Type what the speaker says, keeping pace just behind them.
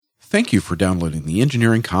Thank you for downloading the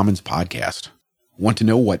Engineering Commons podcast. Want to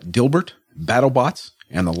know what Dilbert, BattleBots,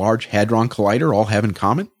 and the Large Hadron Collider all have in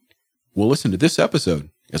common? Well, listen to this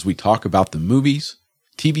episode as we talk about the movies,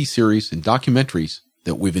 TV series, and documentaries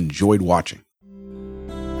that we've enjoyed watching.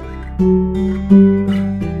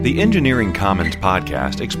 The Engineering Commons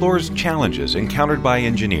podcast explores challenges encountered by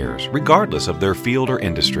engineers, regardless of their field or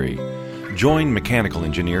industry. Join mechanical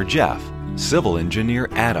engineer Jeff, civil engineer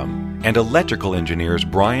Adam, and electrical engineers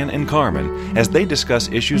Brian and Carmen as they discuss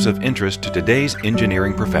issues of interest to today's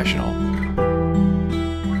engineering professional.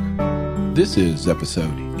 This is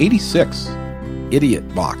episode 86,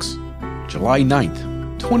 Idiot Box, July 9th,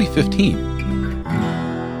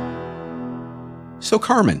 2015. So,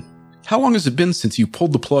 Carmen, how long has it been since you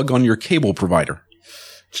pulled the plug on your cable provider?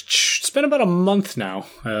 It's been about a month now.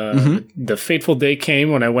 The fateful day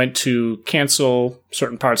came when I went to cancel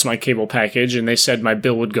certain parts of my cable package, and they said my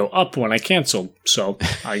bill would go up when I canceled. So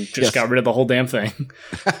I just got rid of the whole damn thing.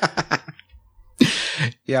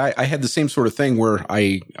 Yeah, I had the same sort of thing where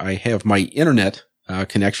I have my internet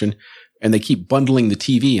connection, and they keep bundling the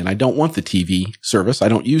TV, and I don't want the TV service. I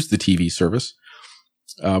don't use the TV service.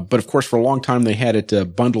 But, of course, for a long time, they had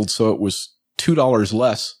it bundled, so it was $2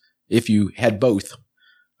 less if you had both.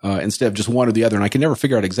 Instead of just one or the other. And I can never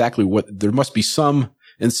figure out exactly there must be some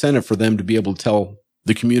incentive for them to be able to tell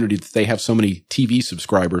the community that they have so many TV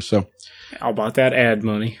subscribers. So, how about that ad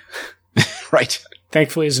money? Right.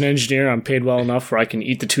 Thankfully, as an engineer, I'm paid well enough where I can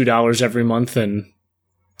eat the $2 every month and,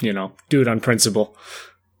 do it on principle.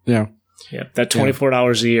 Yeah. Yeah. That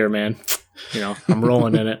 $24 a year, man. I'm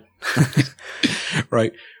rolling in it.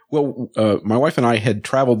 Right. Well, my wife and I had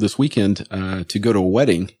traveled this weekend to go to a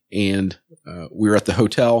wedding, and we were at the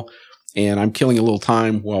hotel, and I'm killing a little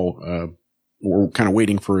time while we're kind of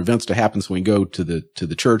waiting for events to happen so we can go to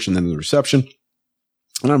the church and then the reception.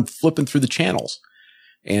 And I'm flipping through the channels,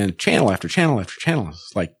 and channel after channel after channel.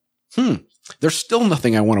 It's like, there's still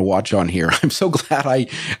nothing I want to watch on here. I'm so glad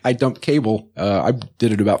I dumped cable. I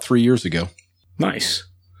did it about 3 years ago. Nice.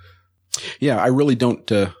 Yeah, I really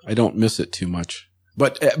don't. I don't miss it too much.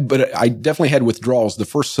 But I definitely had withdrawals. The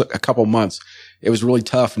first a couple months, it was really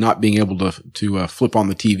tough not being able to flip on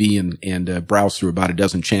the TV and browse through about a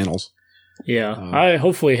dozen channels. Yeah, I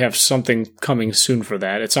hopefully have something coming soon for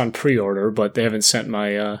that. It's on pre-order, but they haven't sent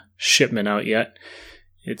my shipment out yet.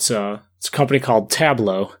 It's a company called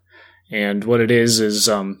Tablo, and what it is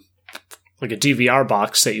like a DVR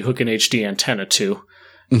box that you hook an HD antenna to,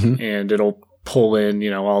 and it'll pull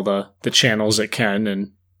in all the channels it can,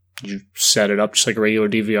 and you set it up just like a regular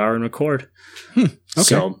DVR and record. Okay.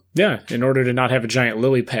 So, yeah, in order to not have a giant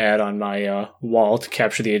lily pad on my wall to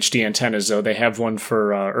capture the HD antennas, though, they have one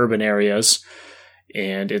for urban areas,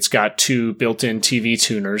 and it's got 2 built-in TV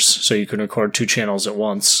tuners, so you can record 2 channels at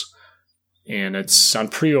once. And it's on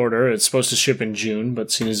pre-order. It's supposed to ship in June,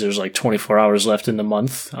 but seeing as there's like 24 hours left in the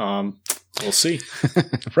month, we'll see.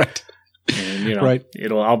 Right. And, right.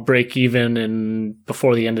 I'll break even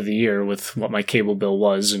before the end of the year with what my cable bill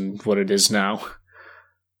was and what it is now.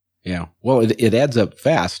 Yeah. Well, it adds up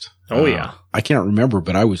fast. Oh, yeah. I can't remember,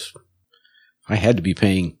 but I had to be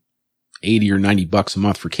paying $80 or $90 a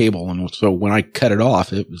month for cable. And so when I cut it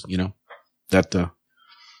off, it was,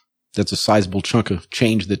 that's a sizable chunk of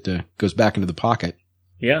change that goes back into the pocket.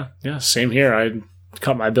 Yeah. Yeah. Same here. I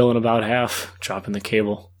cut my bill in about half, dropping the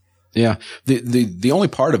cable. Yeah. The only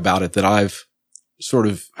part about it that I've sort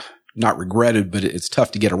of not regretted, but it's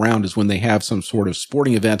tough to get around is when they have some sort of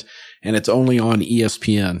sporting event and it's only on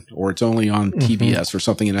ESPN or it's only on TBS or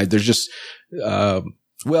something. And there's just,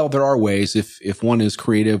 there are ways if one is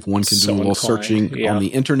creative, one can do a little searching on the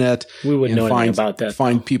internet. We wouldn't know anything about that.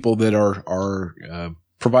 Find people that are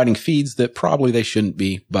providing feeds that probably they shouldn't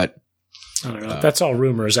be, but I don't know. That's all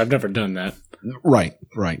rumors. I've never done that. Right.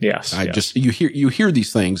 Yes. Just you hear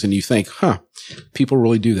these things and you think, people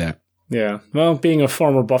really do that. Yeah. Well, being a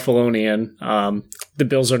former Buffalonian, the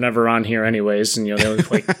Bills are never on here anyways, and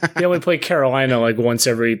they only play Carolina like once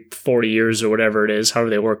every 40 years or whatever it is.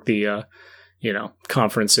 However they work the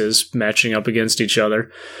conferences matching up against each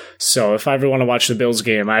other. So if I ever want to watch the Bills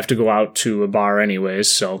game, I have to go out to a bar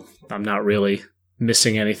anyways. So I'm not really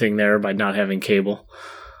missing anything there by not having cable.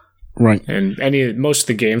 Right. And most of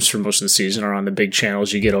the games for most of the season are on the big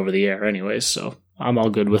channels you get over the air anyways, so I'm all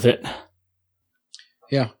good with it.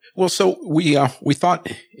 Yeah. Well, so we thought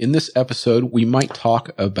in this episode we might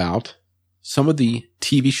talk about some of the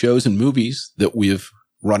TV shows and movies that we've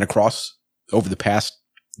run across over the past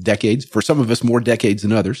decades. For some of us, more decades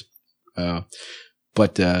than others. But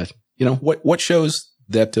what shows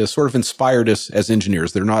that sort of inspired us as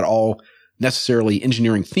engineers? They're not all necessarily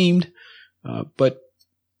engineering themed, but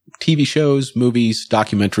TV shows, movies,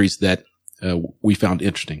 documentaries that we found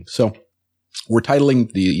interesting. So we're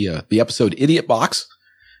titling the episode Idiot Box,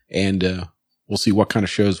 and we'll see what kind of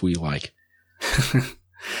shows we like.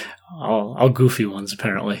 all goofy ones,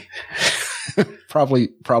 apparently. Probably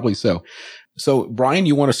so. So, Brian,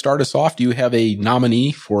 you want to start us off? Do you have a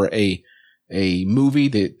nominee for a movie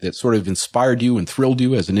that sort of inspired you and thrilled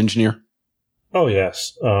you as an engineer? Oh,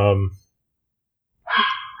 yes.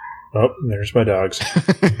 There's my dogs.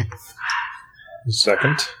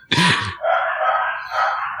 Second.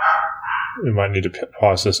 We might need to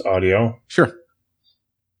pause this audio. Sure.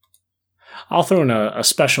 I'll throw in a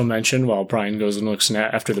special mention while Brian goes and looks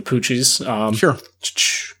after the poochies. Sure.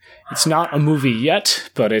 It's not a movie yet,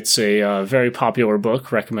 but it's a very popular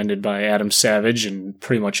book recommended by Adam Savage and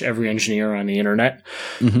pretty much every engineer on the internet.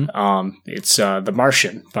 Mm-hmm. It's The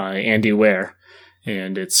Martian by Andy Weir,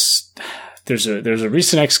 and there's a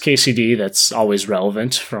recent XKCD that's always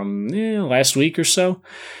relevant from last week or so.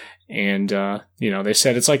 And, they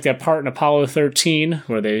said it's like that part in Apollo 13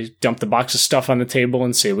 where they dump the box of stuff on the table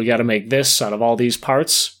and say, we got to make this out of all these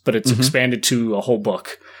parts, but it's expanded to a whole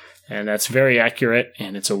book. And that's very accurate,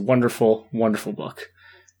 and it's a wonderful, wonderful book.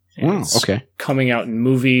 And it's okay. coming out in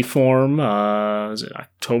movie form, is it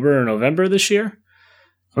October or November this year?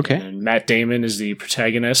 Okay. And Matt Damon is the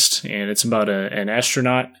protagonist, and it's about an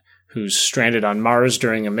astronaut who's stranded on Mars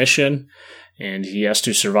during a mission, and he has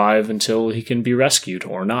to survive until he can be rescued,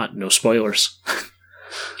 or not. No spoilers.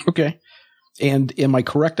 Okay. And am I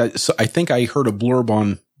correct? I think I heard a blurb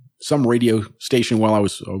on some radio station while I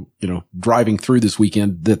was, driving through this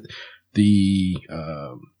weekend that the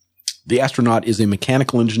astronaut is a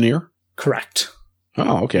mechanical engineer. Correct.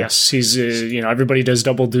 Oh, okay. Yes, he's everybody does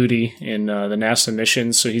double duty in the NASA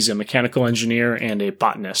missions, so he's a mechanical engineer and a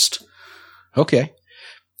botanist. Okay.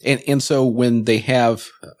 And so when they have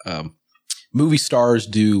movie stars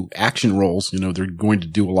do action roles, they're going to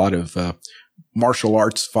do a lot of martial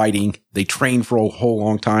arts fighting. They train for a whole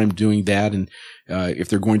long time doing that, and if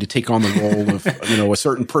they're going to take on the role of a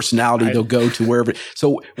certain personality, they'll go to wherever.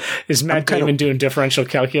 So is Matt Damon doing differential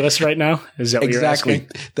calculus right now? Is that what you're asking?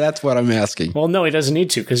 That's what I'm asking. Well, no, he doesn't need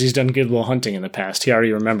to because he's done Good Will Hunting in the past. He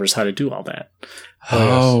already remembers how to do all that.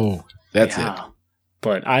 Oh, that's it.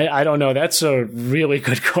 But I don't know. That's a really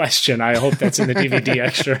good question. I hope that's in the DVD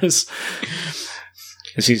extras.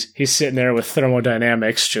 Because he's sitting there with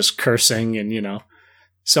thermodynamics just cursing and,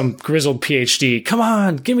 some grizzled PhD. Come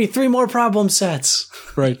on, give me 3 more problem sets.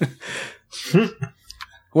 Right.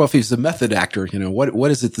 Well, if he's a method actor,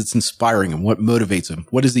 what is it that's inspiring him? What motivates him?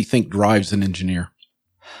 What does he think drives an engineer?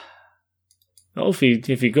 Well, if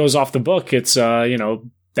he goes off the book, it's,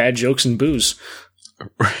 bad jokes and booze.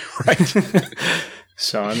 Right.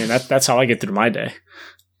 So, I mean, that's how I get through my day.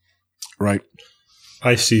 Right.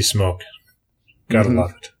 I see smoke. Gotta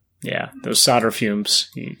love it. Yeah, those solder fumes.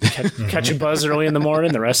 You catch a buzz early in the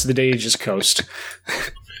morning, the rest of the day you just coast.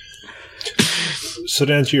 So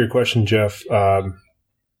to answer your question, Jeff, I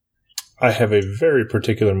have a very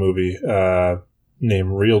particular movie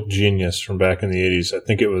named Real Genius from back in the 80s. I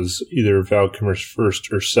think it was either Val Kilmer's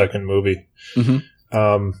first or second movie.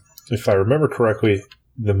 Mm-hmm. If I remember correctly,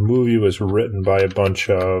 the movie was written by a bunch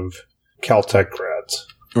of Caltech grads.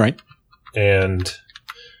 Right. And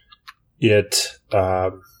it,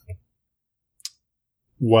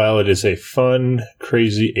 while it is a fun,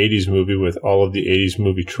 crazy 80s movie with all of the 80s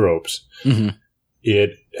movie tropes,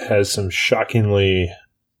 it has some shockingly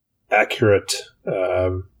accurate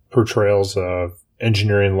portrayals of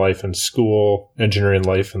engineering life in school, engineering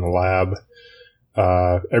life in the lab.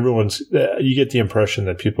 You get the impression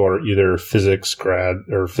that people are either physics grad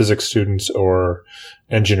or physics students or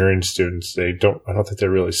engineering students. I don't think they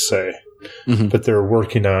really say, but they're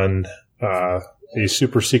working on a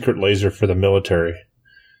super secret laser for the military.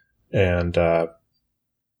 And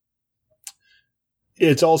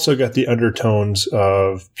it's also got the undertones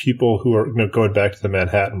of people who are going back to the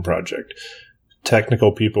Manhattan Project,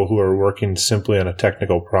 technical people who are working simply on a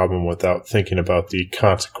technical problem without thinking about the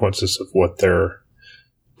consequences of what they're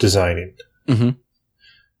designing.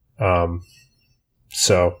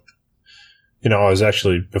 So, I was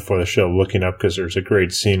actually before the show looking up because there's a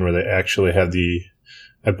great scene where they actually have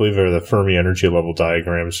I believe they're the Fermi energy level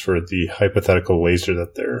diagrams for the hypothetical laser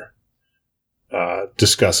that they're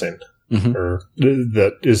discussing, or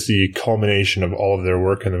that is the culmination of all of their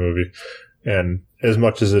work in the movie. And as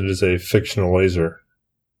much as it is a fictional laser,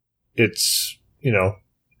 it's,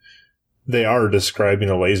 they are describing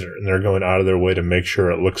a laser, and they're going out of their way to make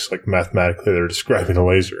sure it looks like mathematically they're describing a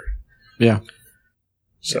laser. Yeah.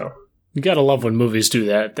 So you gotta love when movies do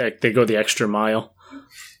that. They go the extra mile.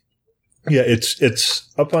 Yeah, it's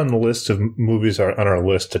up on the list of movies on our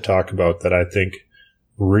list to talk about that I think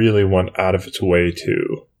really went out of its way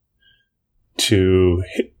to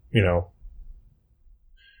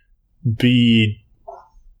be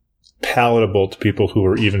palatable to people who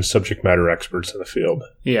are even subject matter experts in the field.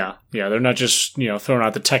 Yeah, they're not just throwing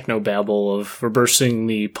out the techno babble of reversing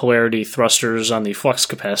the polarity thrusters on the flux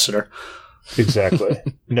capacitor. Exactly.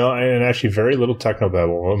 No, and actually very little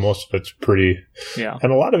technobabble. Most of it's pretty,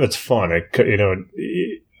 and a lot of it's fun. I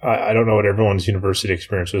don't know what everyone's university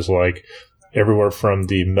experience was like. Everywhere from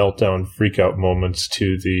the meltdown freakout moments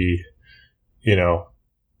to the,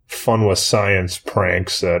 fun with science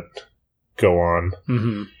pranks that go on.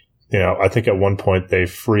 Mm-hmm. I think at one point they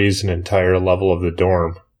freeze an entire level of the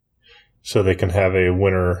dorm so they can have a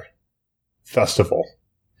winter festival.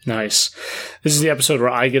 Nice. This is the episode where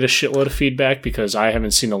I get a shitload of feedback because I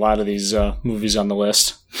haven't seen a lot of these movies on the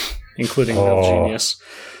list, including Real Genius.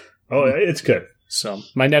 Oh, it's good. So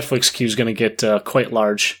my Netflix queue is going to get quite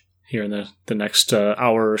large here in the next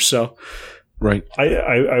hour or so. Right.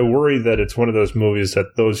 I worry that it's one of those movies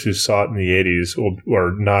that those who saw it in the 80s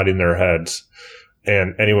are nodding their heads,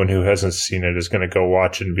 and anyone who hasn't seen it is going to go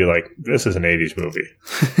watch it and be like, this is an 80s movie.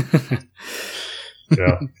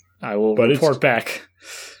 I will report back.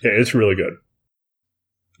 Yeah, it's really good.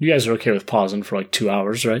 You guys are okay with pausing for like 2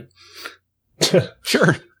 hours, right?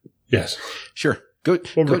 Sure. Yes. Sure. Good.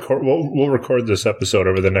 We'll record this episode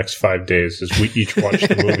over the next 5 days as we each watch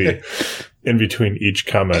the movie in between each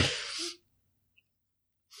comment.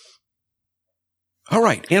 All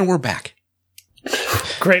right, and we're back.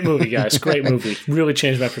 Great movie, guys. Great movie. Really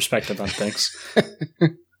changed my perspective on things.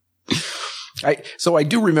 So I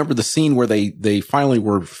do remember the scene where they finally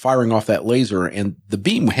were firing off that laser, and the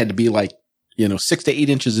beam had to be like 6 to 8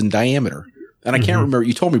 inches in diameter. And I can't remember.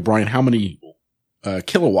 You told me, Brian, how many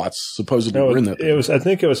kilowatts supposedly were in that. I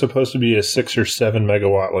think it was supposed to be a 6 or 7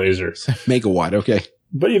 megawatt laser. Megawatt, okay.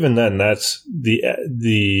 But even then, that's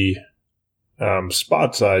the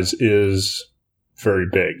spot size is very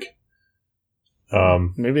big.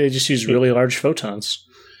 Maybe they just use really large photons.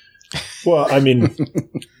 Well, I mean,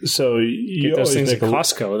 so you get those things at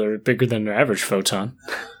Costco. They're bigger than their average photon.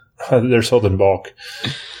 They're sold in bulk.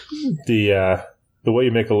 The way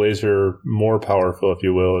you make a laser more powerful, if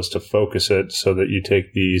you will, is to focus it so that you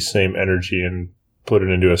take the same energy and put it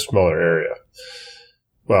into a smaller area.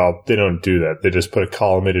 Well, they don't do that. They just put a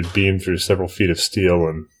collimated beam through several feet of steel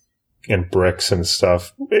and bricks and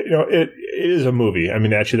stuff. It is a movie. I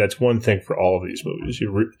mean, actually, that's one thing for all of these movies.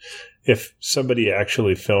 If somebody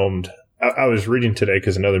actually filmed, I was reading today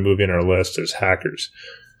because another movie on our list is Hackers.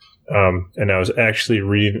 And I was actually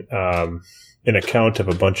reading an account of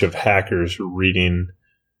a bunch of hackers reading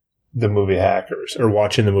the movie Hackers or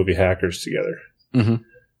watching the movie Hackers together. Mm-hmm.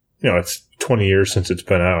 It's 20 years since it's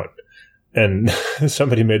been out. And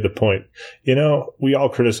somebody made the point, we all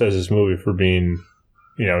criticize this movie for being,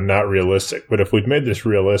 not realistic. But if we'd made this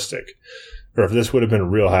realistic, or if this would have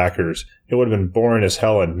been real Hackers, it would have been boring as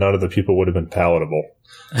hell and none of the people would have been palatable.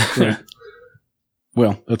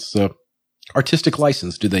 Well, that's artistic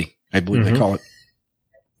license, I believe they call it.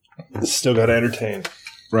 Still got to entertain.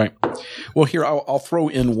 Right. Well, here, I'll throw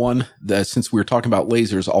in one that, since we were talking about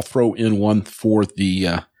lasers, I'll throw in one for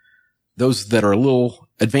the those that are a little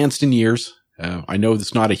advanced in years. I know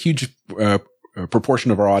that's not a huge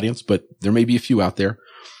proportion of our audience, but there may be a few out there.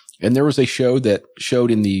 And there was a show that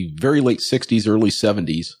showed in the very late 60s, early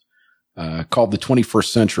 70s, called The 21st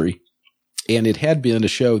Century. And it had been a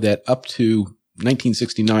show that up to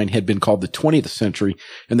 1969 had been called The 20th Century.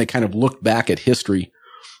 And they kind of looked back at history,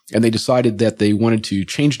 and they decided that they wanted to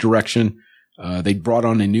change direction. They brought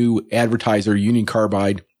on a new advertiser, Union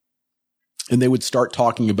Carbide, and they would start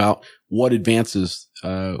talking about what advances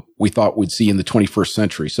we thought we'd see in the 21st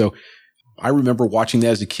century. So I remember watching that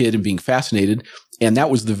as a kid and being fascinated. And that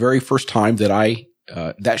was the very first time that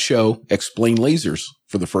that show explained lasers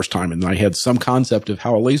for the first time. And I had some concept of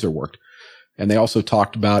how a laser worked. And they also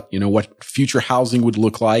talked about, what future housing would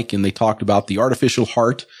look like. And they talked about the artificial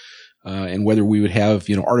heart, and whether we would have,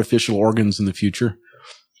 artificial organs in the future.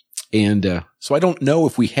 And so I don't know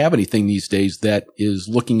if we have anything these days that is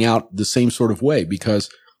looking out the same sort of way, because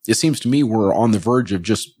it seems to me we're on the verge of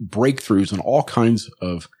just breakthroughs in all kinds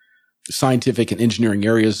of scientific and engineering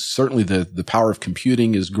areas. Certainly the power of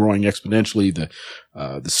computing is growing exponentially.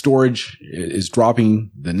 The storage is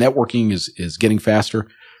dropping. The networking is getting faster.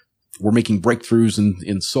 We're making breakthroughs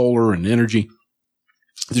in solar and energy.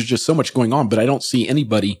 There's just so much going on, but I don't see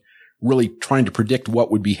anybody really trying to predict what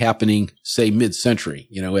would be happening, say, mid-century.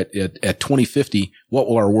 At 2050, what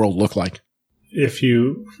will our world look like? If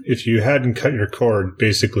you hadn't cut your cord,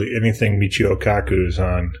 basically anything Michio Kaku is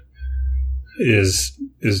on is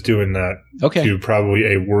doing that Okay. to probably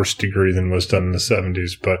a worse degree than was done in the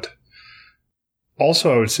 70s. But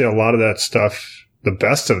also, I would say a lot of that stuff, the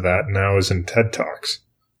best of that now is in TED Talks.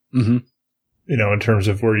 Mm-hmm. You know, in terms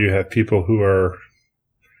of where you have people who are,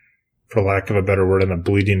 for lack of a better word, on the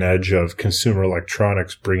bleeding edge of consumer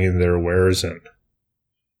electronics bringing their wares in.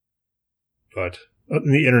 But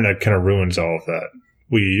the internet kind of ruins all of that.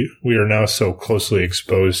 We are now so closely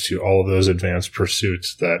exposed to all of those advanced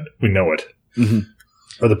pursuits that we know it. Mm-hmm.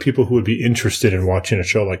 Or the people who would be interested in watching a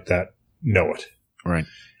show like that know it. Right.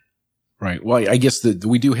 Right. Well, I guess that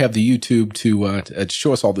we do have the YouTube to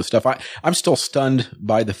show us all this stuff. I'm still stunned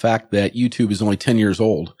by the fact that YouTube is only 10 years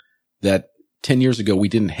old, that 10 years ago we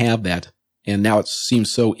didn't have that. And now it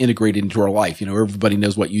seems so integrated into our life. You know, everybody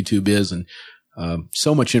knows what YouTube is, and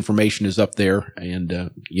so much information is up there. And,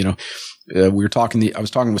 I was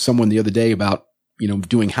talking with someone the other day about,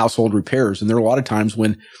 doing household repairs. And there are a lot of times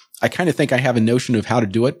when I kind of think I have a notion of how to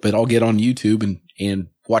do it, but I'll get on YouTube and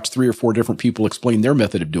watch 3 or 4 different people explain their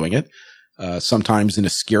method of doing it. Sometimes in a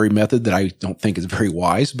scary method that I don't think is very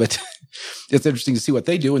wise, but it's interesting to see what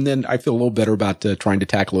they do. And then I feel a little better about trying to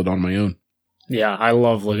tackle it on my own. Yeah, I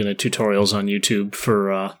love looking at tutorials on YouTube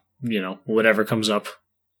for, whatever comes up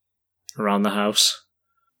around the house.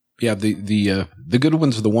 Yeah, the good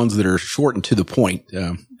ones are the ones that are short and to the point.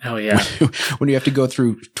 Oh yeah. When you have to go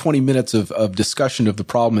through 20 minutes of discussion of the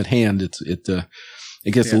problem at hand, it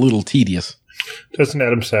gets a little tedious. Doesn't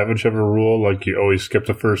Adam Savage have a rule like you always skip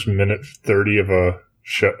the first minute 30 of a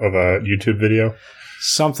YouTube video?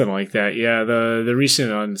 Something like that. Yeah, the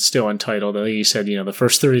recent on Still Untitled, I think he said, the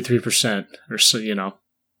first 33% or so,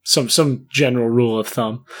 some general rule of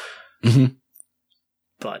thumb. Mm-hmm.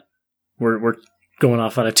 But we're going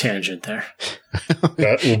off on a tangent there.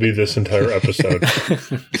 That will be this entire episode.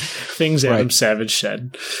 Things Adam Savage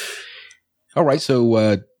said. All right,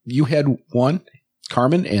 so you had one,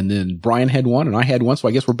 Carmen, and then Brian had one, and I had one. So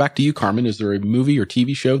I guess we're back to you, Carmen. Is there a movie or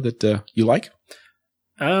TV show that you like?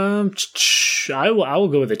 I will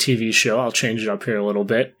go with a TV show. I'll change it up here a little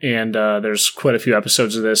bit. And there's quite a few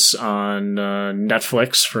episodes of this on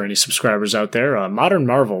Netflix for any subscribers out there. Modern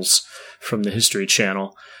Marvels from the History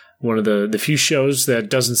Channel. One of the few shows that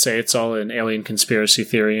doesn't say it's all an alien conspiracy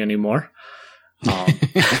theory anymore.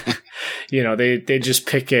 They just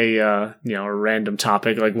pick a random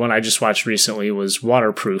topic. Like one I just watched recently was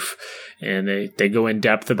waterproof, and they go in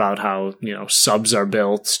depth about how, subs are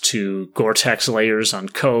built to Gore-Tex layers on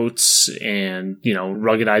coats and,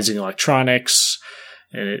 ruggedizing electronics.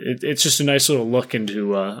 And it's just a nice little look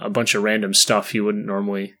into a bunch of random stuff you wouldn't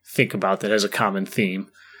normally think about that has a common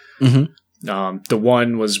theme. Mm-hmm. The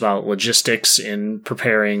one was about logistics in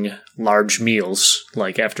preparing large meals,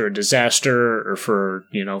 like after a disaster or for,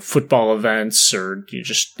 football events or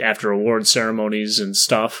just after award ceremonies and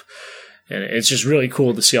stuff. And it's just really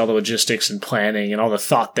cool to see all the logistics and planning and all the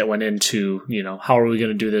thought that went into, how are we going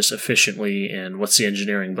to do this efficiently and what's the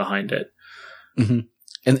engineering behind it. Mm-hmm.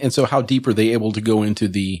 And so how deep are they able to go into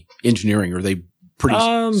the engineering? Are they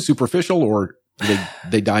pretty superficial, or do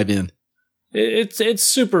they dive in? It's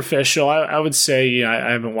superficial. I would say,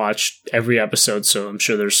 I haven't watched every episode, so I'm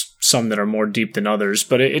sure there's some that are more deep than others,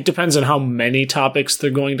 but it depends on how many topics they're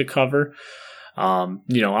going to cover.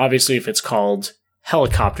 Obviously if it's called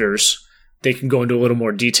helicopters, they can go into a little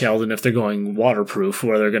more detail than if they're going waterproof,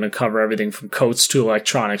 where they're going to cover everything from coats to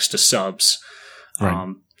electronics to subs.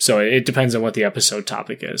 Right. So it depends on what the episode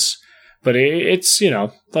topic is, but it's,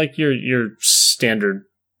 like your standard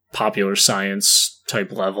popular science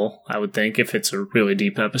type level, I would think, if it's a really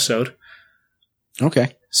deep episode.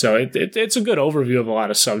 Okay. So it's a good overview of a lot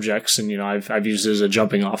of subjects, and I've used it as a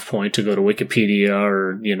jumping off point to go to Wikipedia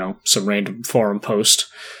or some random forum post.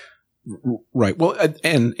 Right. Well,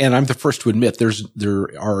 and I'm the first to admit there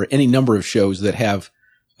are any number of shows that have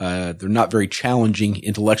they're not very challenging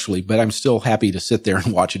intellectually, but I'm still happy to sit there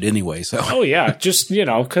and watch it anyway. So. Oh yeah, just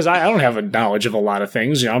because I don't have a knowledge of a lot of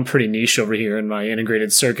things. I'm pretty niche over here in my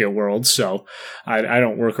integrated circuit world, so I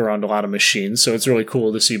don't work around a lot of machines. So it's really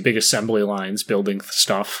cool to see big assembly lines building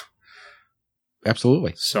stuff.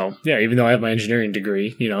 Absolutely. So yeah, even though I have my engineering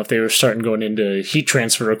degree, if they were starting going into heat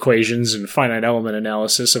transfer equations and finite element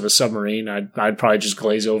analysis of a submarine, I'd probably just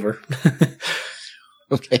glaze over.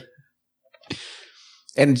 Okay.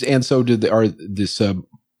 And so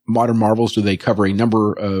Modern Marvels, do they cover a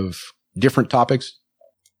number of different topics?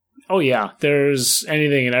 Oh yeah, there's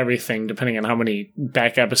anything and everything depending on how many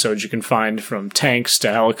back episodes you can find, from tanks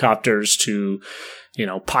to helicopters to,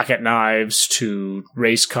 pocket knives to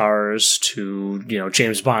race cars to,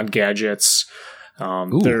 James Bond gadgets.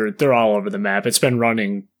 They're all over the map. It's been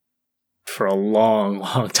running for a long,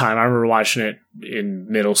 long time. I remember watching it in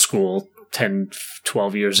middle school 10,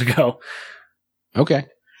 12 years ago. Okay.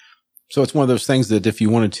 So it's one of those things that if you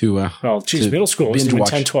wanted to, Well, geez, to middle school was binge even watch.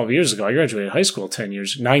 10, 12 years ago. I graduated high school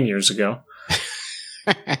 9 years ago.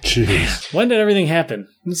 Jeez. When did everything happen?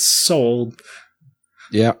 It's so old.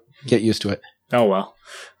 Yeah, get used to it. Oh, well.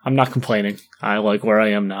 I'm not complaining. I like where I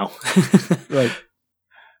am now. Right.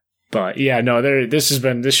 But yeah, no,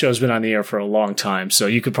 this show's been on the air for a long time, so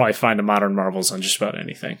you could probably find a Modern Marvels on just about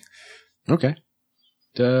anything. Okay.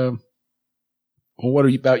 Well,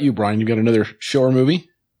 what about you, Brian? You got another show or movie?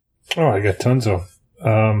 Oh, I got tons of.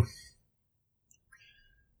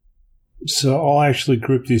 So I'll actually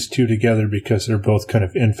group these two together because they're both kind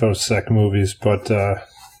of infosec movies. But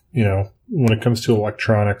when it comes to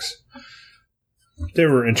electronics, they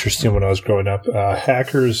were interesting when I was growing up.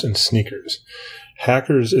 Hackers and Sneakers.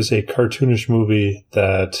 Hackers is a cartoonish movie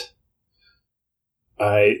that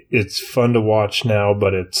it's fun to watch now,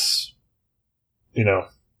 but it's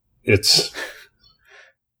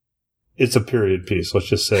a period piece. Let's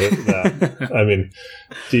just say that. I mean,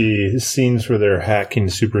 the scenes where they're hacking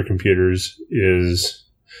supercomputers is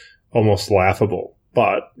almost laughable,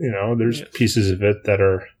 but there's pieces of it that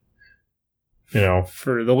are,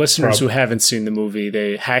 For the listeners who haven't seen the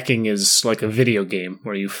movie, hacking is like a video game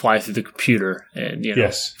where you fly through the computer, and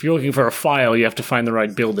yes. if you're looking for a file, you have to find the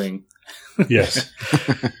right building. Yes.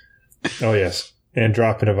 Oh, yes. And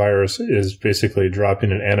dropping a virus is basically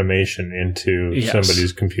dropping an animation into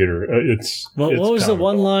somebody's computer. What was the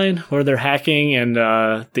one line where they're hacking and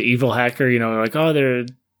the evil hacker, like, oh,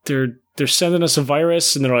 they're sending us a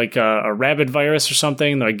virus, and they're like a rabid virus or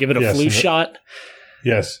something. They're like, give it a flu shot.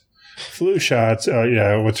 Yes, flu shots.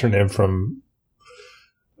 What's her name from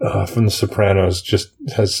The Sopranos? Just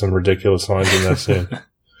has some ridiculous lines in that scene.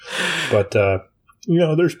 But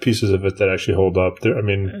there's pieces of it that actually hold up.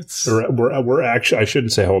 We're actually, I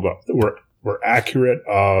shouldn't say hold up. We're accurate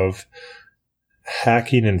of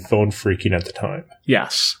hacking and phone freaking at the time.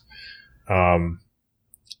 Yes. And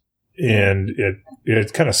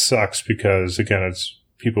it kind of sucks because, again,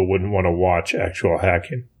 people wouldn't want to watch actual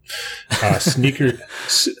hacking.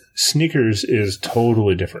 Sneakers is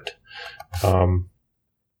totally different.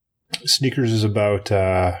 Sneakers is about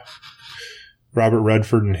Robert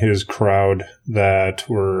Redford and his crowd that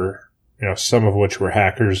were, some of which were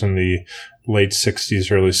hackers in the late 60s,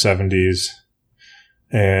 early 70s,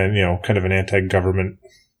 and, kind of an anti-government,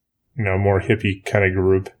 more hippie kind of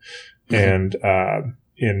group. Mm-hmm. And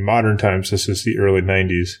in modern times, this is the early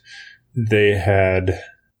 90s, they had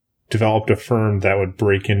developed a firm that would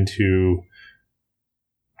break into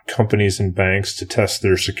companies and banks to test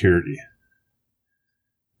their security.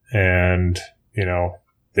 And,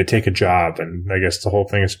 they take a job, and I guess the whole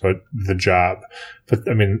thing is about the job. But,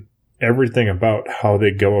 everything about how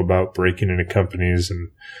they go about breaking into companies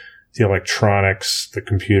and the electronics, the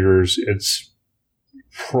computers, it's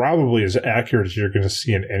probably as accurate as you're going to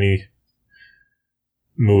see in any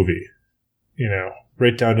movie.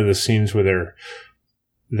 Right down to the scenes where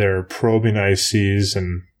they're probing ICs,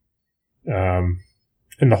 and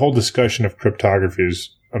the whole discussion of cryptography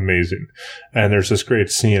is amazing. And there's this great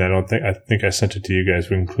scene. I think I sent it to you guys.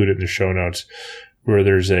 We include it in the show notes, where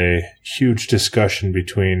there's a huge discussion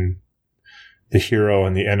between the hero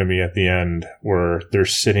and the enemy at the end, where they're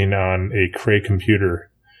sitting on a Cray computer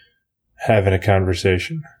having a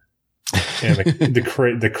conversation. And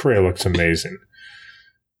the Cray looks amazing.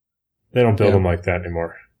 They don't build them like that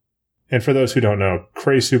anymore. And for those who don't know,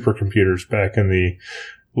 Cray supercomputers back in the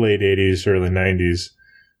late 80s, early 90s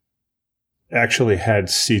actually had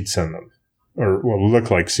seats in them, or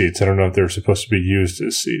looked like seats. I don't know if they were supposed to be used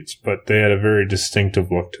as seats, but they had a very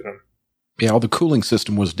distinctive look to them. Yeah, all the cooling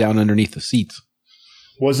system was down underneath the seats.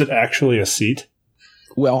 Was it actually a seat?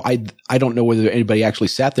 Well, I don't know whether anybody actually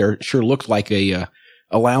sat there. It sure looked like a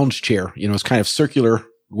lounge chair. It's kind of circular,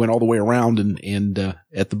 went all the way around, and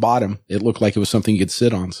at the bottom, it looked like it was something you could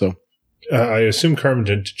sit on. So, I assume Carmen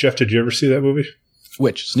did. Jeff, did you ever see that movie?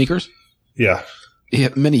 Which, Sneakers? Yeah. Yeah,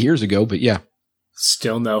 many years ago, but yeah.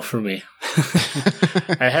 Still no for me.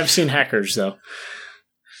 I have seen Hackers, though.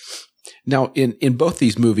 Now, in both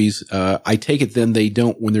these movies, I take it then they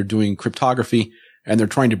don't, when they're doing cryptography and they're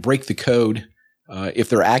trying to break the code, if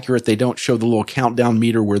they're accurate, they don't show the little countdown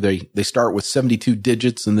meter where they start with 72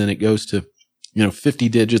 digits and then it goes to, 50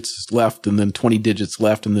 digits left and then 20 digits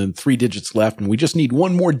left and then 3 digits left. And we just need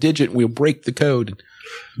one more digit and we'll break the code.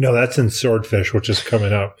 No, that's in Swordfish, which is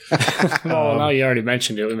coming up. Well, now you already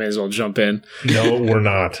mentioned it. We may as well jump in. No, we're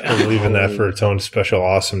not. We're leaving that for its own special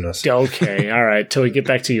awesomeness. Okay. All right. Till we get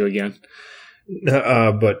back to you again.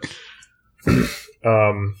 But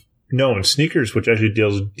no, in Sneakers, which actually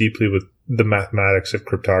deals deeply with the mathematics of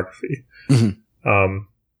cryptography,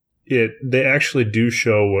 they actually do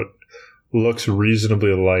show what looks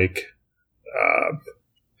reasonably like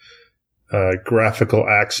graphical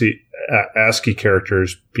ASCII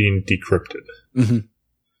characters being decrypted. Mm-hmm.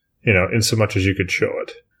 In so much as you could show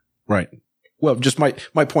it. Right. Well, just my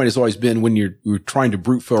point has always been when you're trying to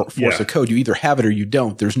brute force a code, you either have it or you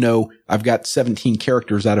don't. There's no, I've got 17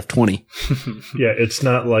 characters out of 20. Yeah, it's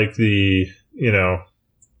not like the,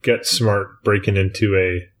 Get Smart breaking into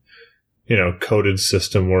a, coded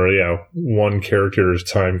system where, one character at a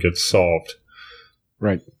time gets solved.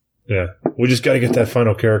 Right. Yeah. We just got to get that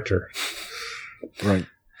final character. Right.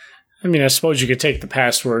 I mean, I suppose you could take the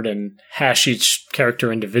password and hash each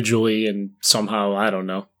character individually and somehow, I don't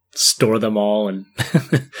know, store them all. And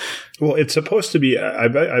well, it's supposed to be, I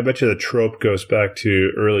bet you the trope goes back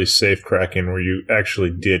to early safe cracking where you actually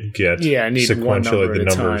did get sequentially the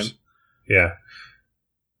numbers. Time. Yeah.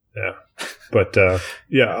 Yeah. But,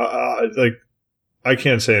 I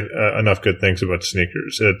can't say enough good things about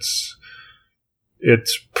Sneakers.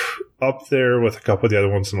 It's up there with a couple of the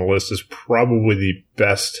other ones on the list is probably the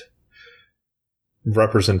best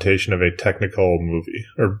representation of a technical movie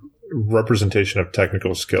or representation of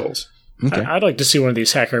technical skills. Okay. I'd like to see one of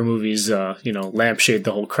these hacker movies, lampshade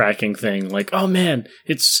the whole cracking thing. Like, oh man,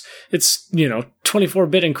 it's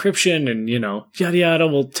 24-bit encryption and, yada yada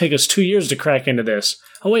will take us 2 years to crack into this.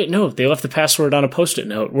 Oh wait, no, they left the password on a Post-it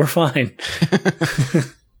note. We're fine.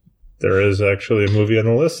 There is actually a movie on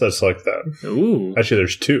the list that's like that. Ooh. Actually,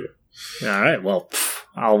 there's 2. All right, well,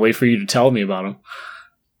 I'll wait for you to tell me about them.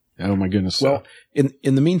 Oh my goodness. Well, in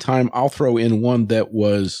the meantime, I'll throw in one that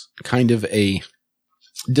was kind of a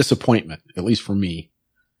disappointment, at least for me.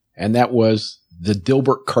 And that was the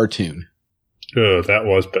Dilbert cartoon. Oh, that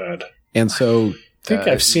was bad. And so I think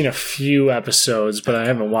I've seen a few episodes, but I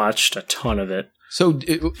haven't watched a ton of it. So,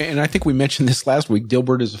 and I think we mentioned this last week,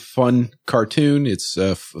 Dilbert is a fun cartoon. It's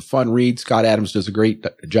a fun read. Scott Adams does a great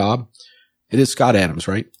job. It is Scott Adams,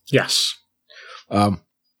 right? Yes. But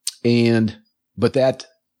that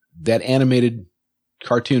animated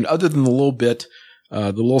cartoon, other than the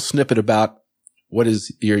little snippet about what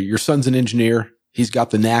is your son's an engineer. He's got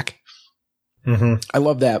the knack. Mm-hmm. I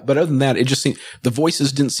love that. But other than that, it just seemed the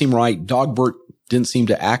voices didn't seem right. Dogbert didn't seem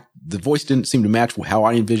to act. The voice didn't seem to match how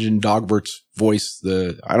I envisioned Dogbert's voice.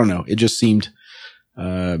 I don't know. It just seemed,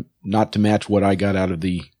 not to match what I got out of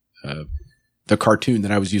the cartoon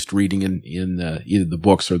that I was used to reading in either the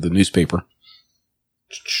books or the newspaper.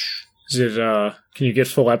 Is it, can you get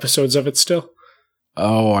full episodes of it still?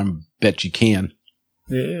 Oh, I bet you can.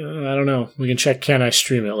 Yeah, I don't know. We can check Can I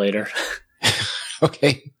Stream It later.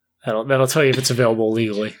 Okay. That'll tell you if it's available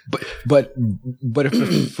legally. But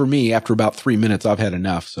if, for me, after about 3 minutes, I've had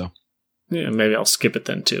enough. So yeah, maybe I'll skip it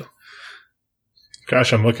then too.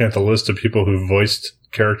 Gosh, I'm looking at the list of people who voiced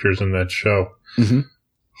characters in that show. Mm-hmm.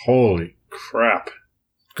 Holy crap!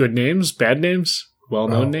 Good names, bad names,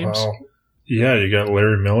 well-known names. Wow. Yeah, you got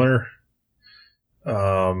Larry Miller,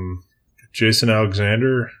 Jason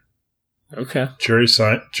Alexander, okay, Jerry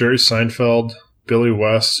Seinfeld, Billy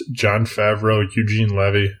West, Jon Favreau, Eugene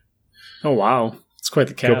Levy. Oh wow, it's quite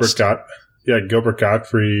the cast. Gilbert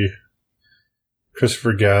Gottfried,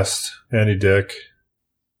 Christopher Guest, Andy Dick,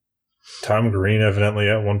 Tom Green, evidently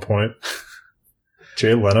at one point,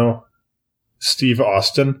 Jay Leno, Steve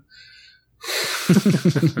Austin.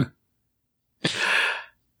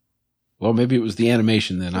 Well, maybe it was the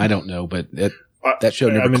animation then. I don't know, but that show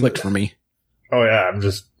never clicked for me. Oh yeah,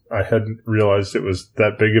 I hadn't realized it was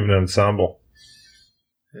that big of an ensemble.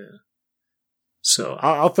 Yeah. So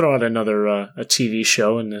I'll throw out another a TV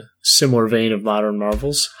show in the similar vein of Modern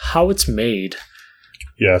Marvels. How It's Made.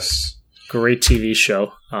 Yes. Great TV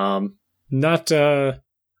show. Not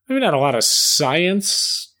maybe not a lot of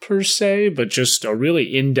science per se, but just a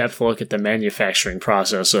really in-depth look at the manufacturing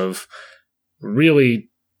process of really,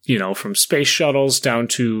 from space shuttles down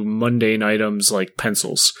to mundane items like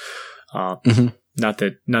pencils. Mm-hmm. Not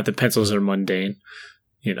that pencils are mundane,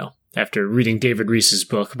 After reading David Reese's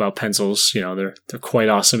book about pencils, they're quite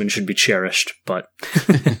awesome and should be cherished. But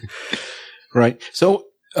right. So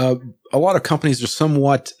a lot of companies are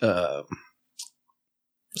somewhat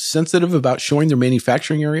sensitive about showing their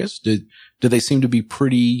manufacturing areas. Do they seem to be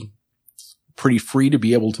pretty free to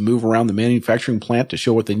be able to move around the manufacturing plant to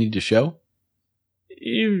show what they need to show?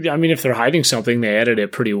 If they're hiding something, they edit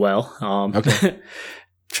it pretty well. Okay.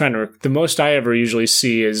 The most I ever usually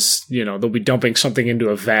see is, they'll be dumping something into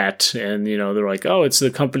a vat and, they're like, oh, it's the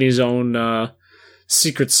company's own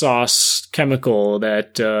secret sauce chemical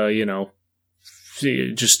that,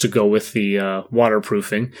 just to go with the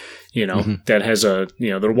waterproofing, mm-hmm. that has their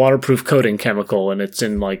waterproof coating chemical and it's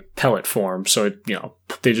in like pellet form. So,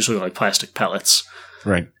 they just look like plastic pellets.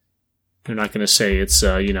 Right. They're not going to say it's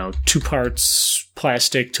 2 parts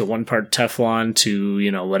plastic to 1 part Teflon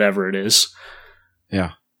to whatever it is.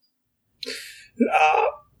 Yeah.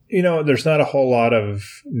 There's not a whole lot of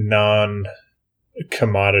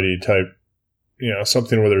non-commodity type,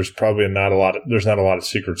 something where there's probably not a lot of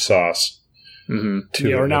secret sauce.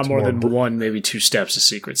 Mm-hmm. Or not more than 1, maybe 2 steps of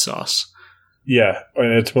secret sauce. Yeah,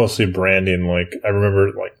 and it's mostly branding. Like I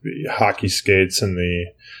remember, like the hockey skates and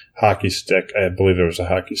the hockey stick. I believe there was a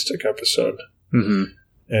hockey stick episode. Mm-hmm.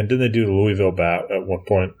 And didn't they do the Louisville bat at one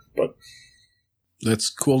point? But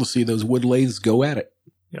that's cool to see those wood lathes go at it.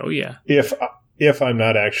 Oh yeah. If I'm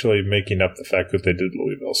not actually making up the fact that they did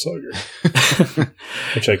Louisville Slugger,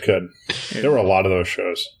 which I could. There were a lot of those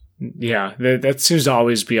shows. Yeah, that seems to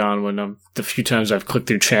always be on when the few times I've clicked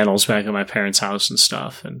through channels back at my parents' house and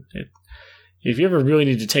stuff. And if you ever really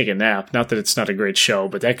need to take a nap, not that it's not a great show,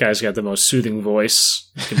 but that guy's got the most soothing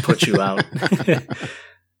voice. It can put you out.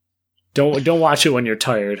 Don't watch it when you're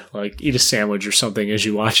tired. Like eat a sandwich or something as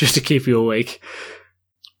you watch it to keep you awake.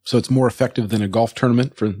 So it's more effective than a golf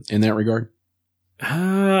tournament in that regard?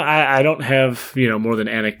 I don't have, more than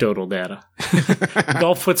anecdotal data.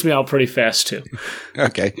 Golf puts me out pretty fast too.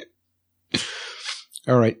 Okay.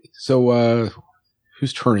 All right. So,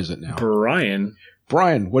 whose turn is it now?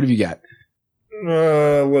 Brian, what have you got?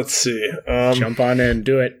 Let's see. Jump on in.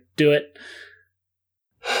 Do it.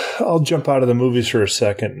 I'll jump out of the movies for a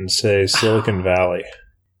second and say Silicon Valley.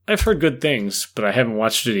 I've heard good things, but I haven't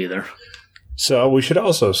watched it either. So we should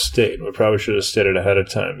also state, we probably should have stated ahead of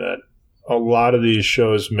time that a lot of these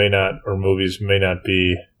shows movies may not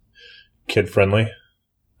be kid-friendly.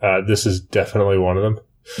 This is definitely one of them.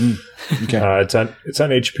 Okay. It's on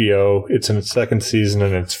HBO. It's in its 2nd season,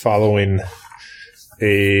 and it's following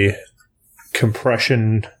a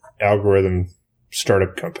compression algorithm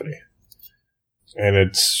startup company. And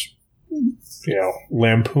it's,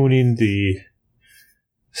 lampooning the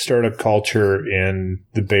startup culture in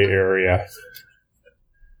the Bay Area.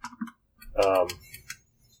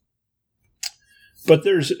 But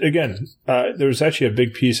there's actually a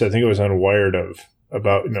big piece, I think it was on Wired,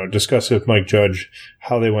 about discussing with Mike Judge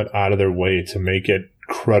how they went out of their way to make it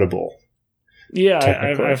credible. Yeah,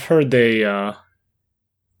 I've heard they,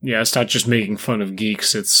 it's not just making fun of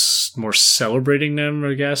geeks, it's more celebrating them,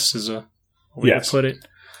 I guess, is a way to put it.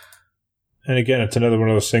 And again, it's another one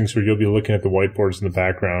of those things where you'll be looking at the whiteboards in the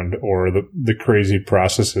background or the crazy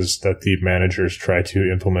processes that the managers try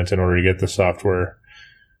to implement in order to get the software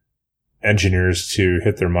engineers to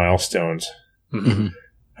hit their milestones. Mm-hmm.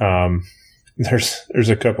 There's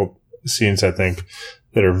a couple scenes, I think,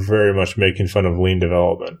 that are very much making fun of lean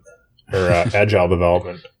development or agile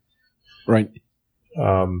development. Right.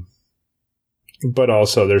 But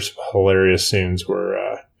also there's hilarious scenes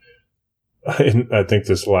where I think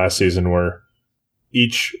this last season where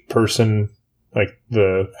each person, like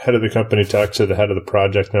the head of the company talks to the head of the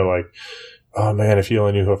project and they're like, oh man, if you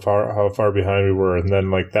only knew how far behind we were. And then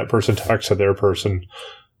like that person talks to their person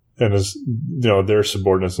and is, their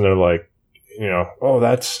subordinates and they're like, oh,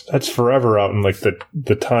 that's forever out. And like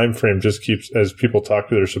the time frame just keeps, as people talk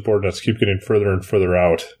to their subordinates, keep getting further and further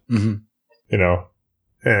out, and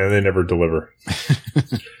they never deliver.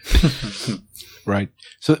 Right.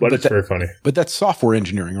 So, but it's very funny. But that's software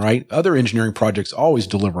engineering, right? Other engineering projects always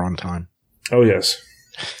deliver on time. Oh yes.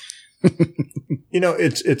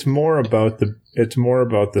 It's more about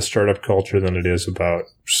the startup culture than it is about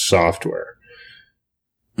software.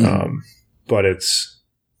 But it's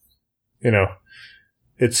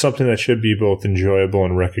something that should be both enjoyable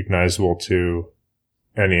and recognizable to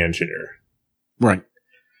any engineer. Right.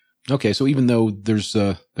 Okay, so even though there's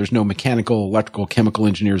no mechanical, electrical, chemical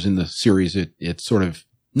engineers in the series, it sort of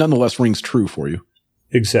nonetheless rings true for you.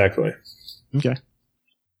 Exactly. Okay.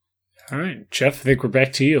 All right, Jeff, I think we're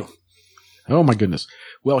back to you. Oh my goodness.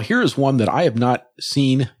 Well, here is one that I have not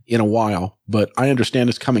seen in a while, but I understand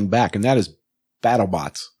is coming back, and that is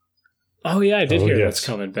BattleBots. Oh yeah, I did hear that's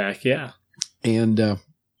coming back. Yeah. And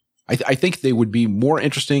I think they would be more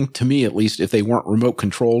interesting, to me at least, if they weren't remote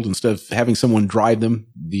controlled. Instead of having someone drive them,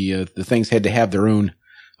 the things had to have their own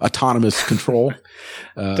autonomous control.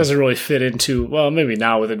 Doesn't really fit into, well, maybe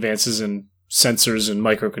now with advances in sensors and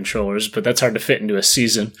microcontrollers, but that's hard to fit into a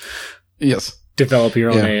season. Yes. Develop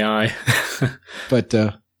your own AI. But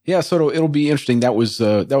so it'll be interesting. That was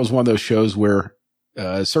one of those shows where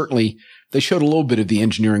certainly they showed a little bit of the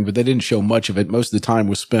engineering, but they didn't show much of it. Most of the time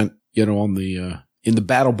was spent, on the in the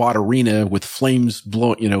BattleBot arena with flames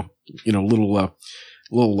blowing,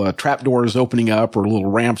 little trapdoors opening up or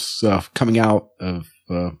little ramps coming out of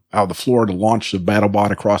the floor to launch the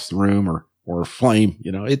BattleBot across the room or flame.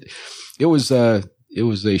 It was a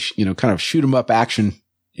kind of shoot 'em up action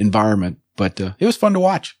environment. But it was fun to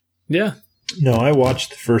watch. Yeah. No, I watched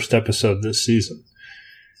the first episode this season,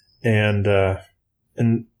 and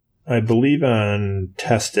I believe on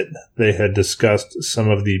Tested they had discussed some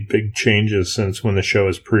of the big changes since when the show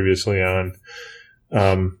was previously on.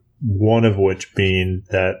 One of which being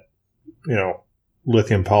that,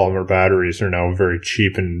 lithium polymer batteries are now very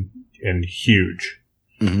cheap and huge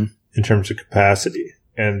in terms of capacity,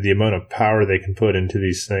 and the amount of power they can put into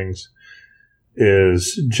these things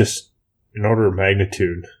is just an order of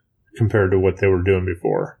magnitude compared to what they were doing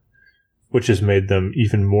before, which has made them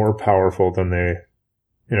even more powerful than they,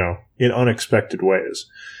 in unexpected ways.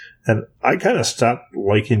 And I kind of stopped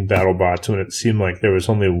liking BattleBots when it seemed like there was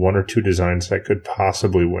only one or two designs that could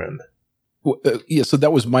possibly win. Well, so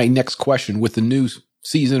that was my next question. With the new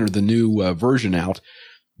season or the new version out,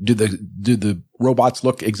 do the robots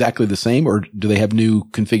look exactly the same, or do they have new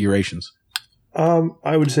configurations?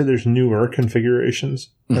 I would say there's newer configurations.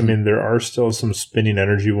 Mm-hmm. I mean, there are still some spinning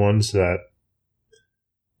energy ones that,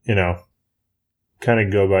 kind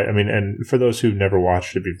of go by. I mean, and for those who've never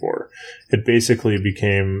watched it before, it basically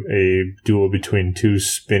became a duel between two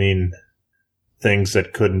spinning things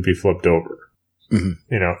that couldn't be flipped over.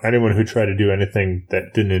 Mm-hmm. Anyone who tried to do anything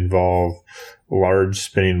that didn't involve large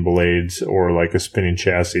spinning blades or like a spinning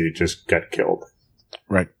chassis just got killed.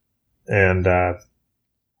 Right. And,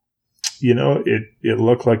 it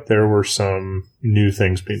looked like there were some new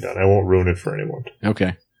things being done. I won't ruin it for anyone.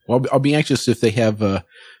 Okay. Well, I'll be anxious if they have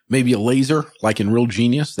maybe a laser like in Real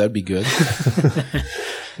Genius. That'd be good.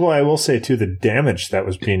 Well, I will say, too, the damage that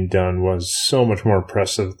was being done was so much more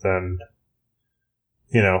impressive than,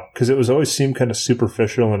 because it was always seemed kind of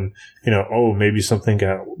superficial and, maybe something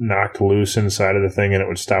got knocked loose inside of the thing and it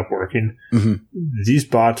would stop working. Mm-hmm. These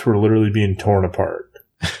bots were literally being torn apart.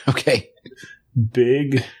 Okay.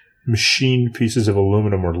 Big machined pieces of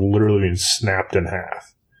aluminum were literally being snapped in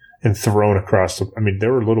half and thrown across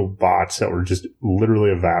there were little bots that were just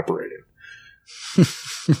literally evaporating.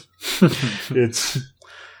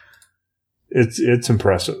 It's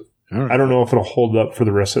impressive. Right. I don't know if it'll hold up for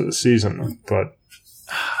the rest of the season, but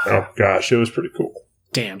oh gosh, it was pretty cool.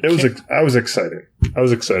 Damn. I was excited.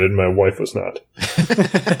 My wife was not.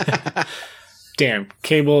 Damn.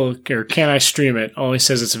 Cable, or Can I Stream It, only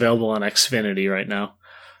says it's available on Xfinity right now.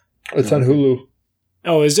 It's on Hulu.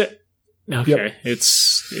 Oh, is it? Okay. Yep.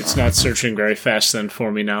 It's not searching very fast then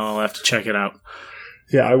for me now. I'll have to check it out.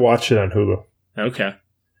 Yeah, I watched it on Hulu. Okay.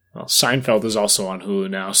 Well, Seinfeld is also on Hulu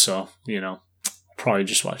now, so, probably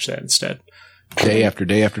just watch that instead. Day after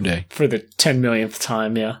day after day. For the 10 millionth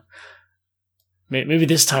time, yeah. Maybe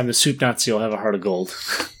this time the Soup Nazi will have a heart of gold.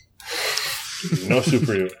 No soup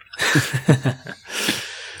for you.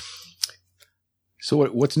 So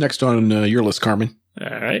what's next on your list, Carmen? All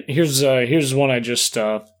right. Here's one I just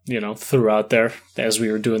threw out there as we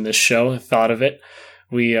were doing this show. I thought of it.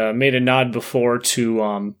 We made a nod before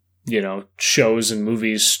to shows and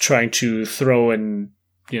movies trying to throw in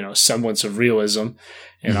semblance of realism,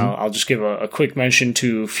 and I'll just give a quick mention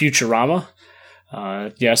to Futurama.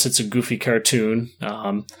 Yes, it's a goofy cartoon,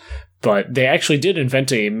 but they actually did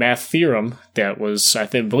invent a math theorem that was, I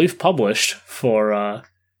believe, published for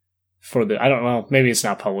the, I don't know, maybe it's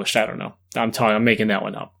not published, I don't know. I'm making that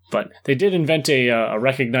one up. But they did invent a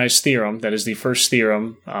recognized theorem that is the first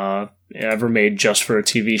theorem ever made just for a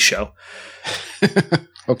TV show.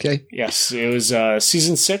 Okay. Yes, it was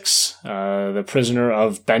season 6, The Prisoner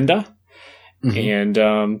of Benda. Mm-hmm. And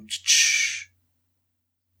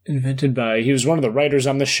invented by, he was one of the writers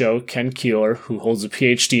on the show, Ken Keeler, who holds a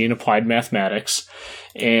PhD in applied mathematics.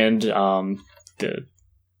 And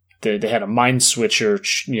they had a mind switcher,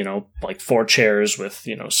 like 4 chairs with,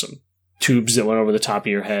 some tubes that went over the top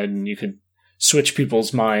of your head, and you could switch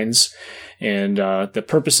people's minds. And the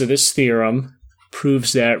purpose of this theorem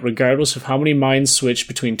proves that regardless of how many mind switches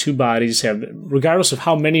between two bodies have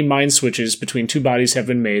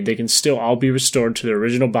been made, they can still all be restored to their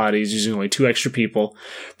original bodies using only 2 extra people,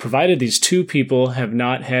 provided these 2 people have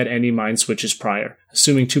not had any mind switches prior,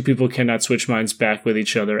 assuming 2 people cannot switch minds back with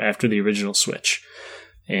each other after the original switch.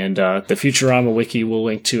 And the Futurama wiki we'll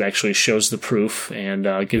link to actually shows the proof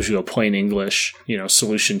and gives you a plain English,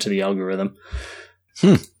 solution to the algorithm.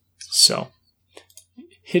 So,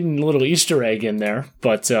 hidden little Easter egg in there,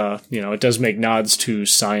 but it does make nods to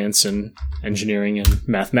science and engineering and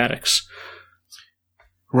mathematics.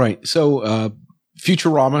 Right. So,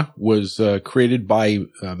 Futurama was created by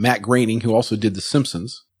Matt Groening, who also did The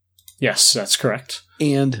Simpsons. Yes, that's correct.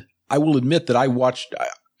 And I will admit that I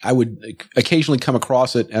would occasionally come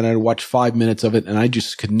across it and I'd watch 5 minutes of it and I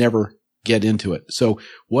just could never get into it. So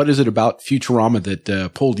what is it about Futurama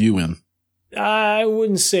that pulled you in? I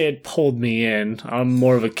wouldn't say it pulled me in. I'm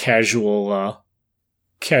more of a casual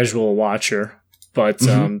watcher, but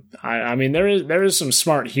I mean there is some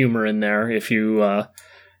smart humor in there if you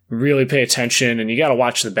really pay attention, and you got to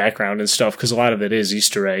watch the background and stuff because a lot of it is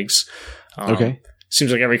Easter eggs. Okay.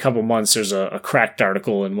 Seems like every couple months there's a Cracked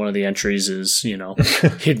article, and one of the entries is,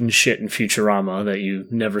 hidden shit in Futurama that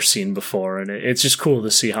you've never seen before. And it's just cool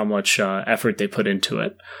to see how much effort they put into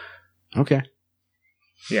it. Okay.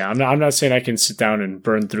 Yeah, I'm not saying I can sit down and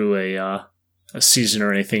burn through a season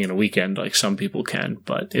or anything in a weekend like some people can,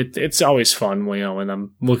 but it's always fun when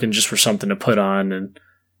I'm looking just for something to put on and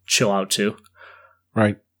chill out to.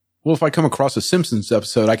 Right. Well, if I come across a Simpsons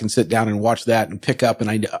episode, I can sit down and watch that and pick up,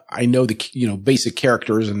 and I know the basic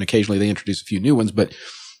characters, and occasionally they introduce a few new ones, but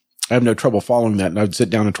I have no trouble following that. And I would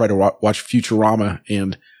sit down and try to watch Futurama,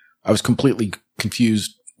 and I was completely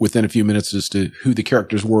confused within a few minutes as to who the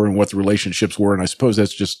characters were and what the relationships were. And I suppose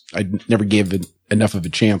that's just I never gave it enough of a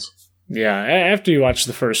chance. Yeah, after you watch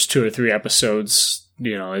the first 2 or 3 episodes,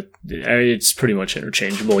 it's pretty much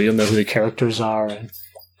interchangeable. You'll know who the characters are, and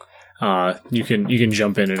you can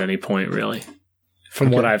jump in at any point, really, from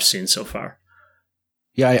what I've seen so far.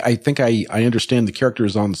 Yeah, I think I understand the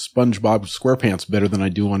characters on SpongeBob SquarePants better than I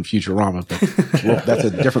do on Futurama, but well, that's a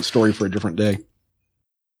different story for a different day.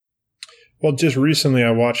 Well, just recently I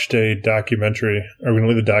watched a documentary. Are we going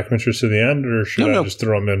to leave the documentaries to the end, or should I just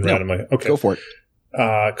throw them in randomly? Okay, go for it.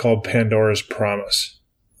 Called Pandora's Promise.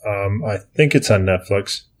 I think it's on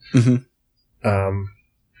Netflix. Mm-hmm.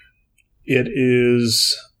 It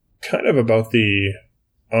is kind of about the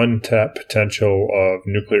untapped potential of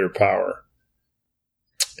nuclear power.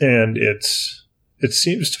 And it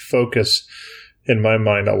seems to focus, in my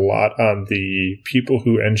mind, a lot on the people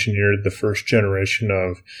who engineered the first generation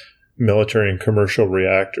of military and commercial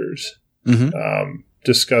reactors,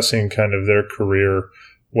 discussing kind of their career,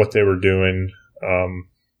 what they were doing,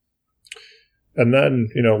 and then,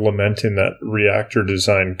 lamenting that reactor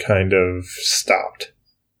design kind of stopped.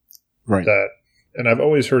 Right. And I've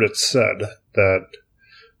always heard it said that,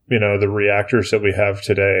 the reactors that we have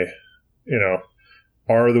today,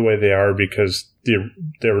 are the way they are because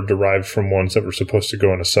they were derived from ones that were supposed to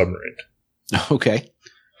go in a submarine. Okay.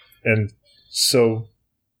 And so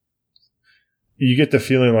you get the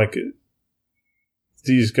feeling like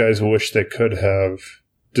these guys wish they could have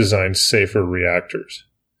designed safer reactors.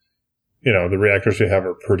 The reactors we have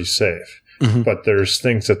are pretty safe. Mm-hmm. But there's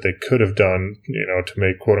things that they could have done, to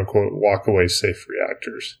make quote-unquote walk-away safe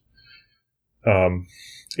reactors.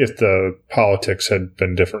 If the politics had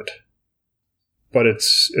been different. But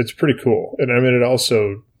it's pretty cool. And I mean, it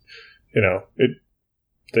also,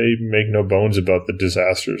 they make no bones about the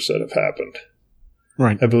disasters that have happened.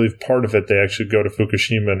 Right. I believe part of it, they actually go to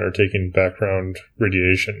Fukushima and are taking background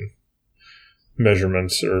radiation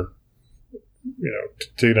measurements or,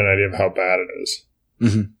 to get an idea of how bad it is.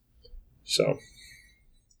 Mm-hmm. So.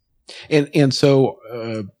 And so,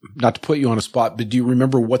 not to put you on a spot, but do you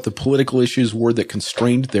remember what the political issues were that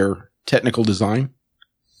constrained their technical design?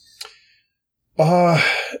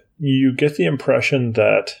 You get the impression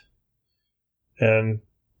that, and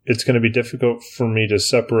it's going to be difficult for me to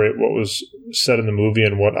separate what was said in the movie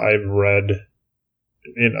and what I've read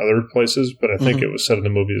in other places, but I think it was said in the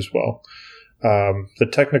movie as well. The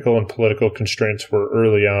technical and political constraints were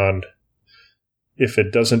early on. If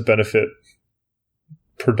it doesn't benefit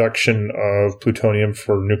production of plutonium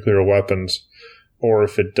for nuclear weapons, or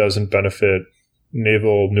if it doesn't benefit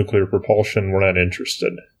naval nuclear propulsion, we're not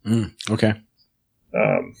interested. Okay.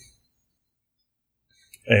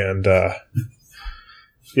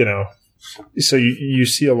 So you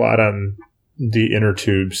see a lot on the inner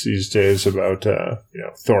tubes these days about,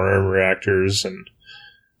 thorium reactors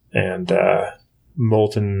and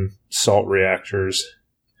molten salt reactors,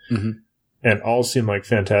 and all seem like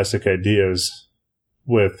fantastic ideas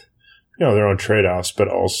with, their own trade-offs, but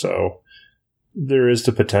also there is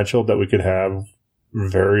the potential that we could have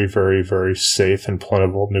very, very, very safe and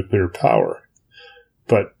plentiful nuclear power.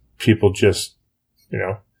 But people just,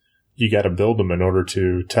 you got to build them in order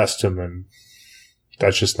to test them, and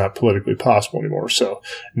that's just not politically possible anymore. So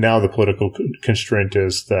now the political constraint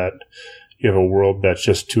is that you have a world that's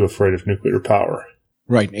just too afraid of nuclear power.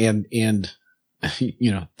 Right. And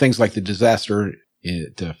things like the disaster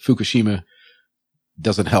at Fukushima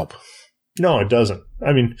doesn't help. No, it doesn't.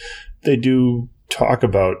 I mean, they do talk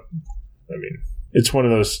about, it's one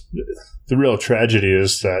of those, the real tragedy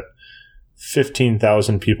is that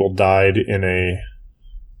 15,000 people died in a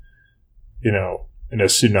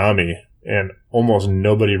tsunami, and almost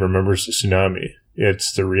nobody remembers the tsunami.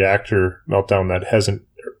 It's the reactor meltdown that hasn't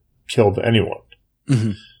killed anyone.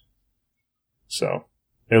 Mm-hmm. So,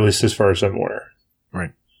 at least as far as I'm aware.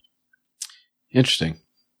 Right. Interesting.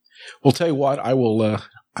 Well, tell you what, I will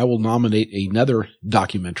nominate another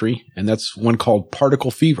documentary, and that's one called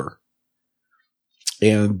Particle Fever.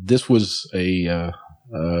 And this was a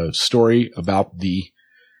story about the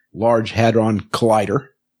Large Hadron Collider,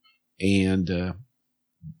 and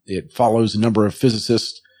it follows a number of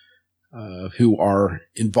physicists who are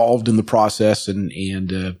involved in the process, and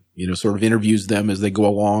sort of interviews them as they go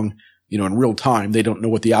along. In real time, they don't know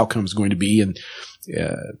what the outcome is going to be, and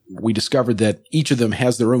we discovered that each of them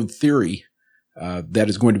has their own theory that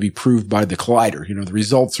is going to be proved by the collider. The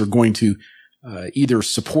results are going to either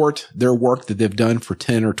support their work that they've done for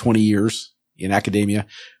 10 or 20 years in academia,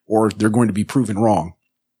 or they're going to be proven wrong.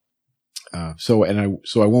 So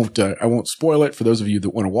I won't spoil it for those of you that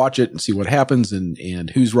want to watch it and see what happens and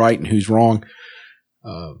who's right and who's wrong.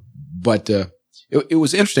 But it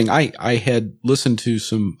was interesting. I had listened to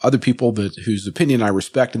some other people whose opinion I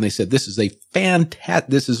respect, and they said this is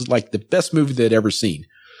this is like the best movie they'd ever seen.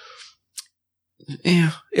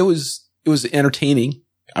 Yeah, it was entertaining.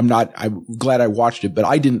 I'm glad I watched it, but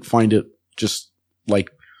I didn't find it just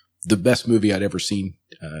like the best movie I'd ever seen,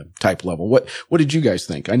 type level. What did you guys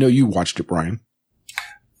think? I know you watched it, Brian.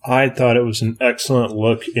 I thought it was an excellent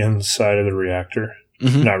look inside of the reactor.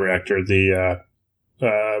 Mm-hmm. Not reactor, the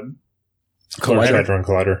Large Hadron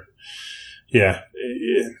Collider. Yeah.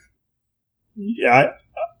 Yeah.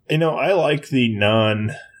 I like the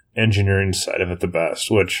non-engineering side of it the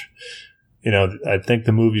best, which, I think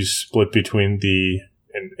the movie's split between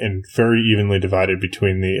and very evenly divided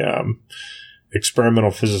between the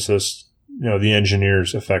experimental physicists, the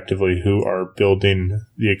engineers effectively who are building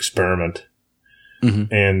the experiment,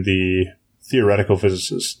 mm-hmm. and the theoretical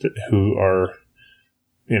physicists who are,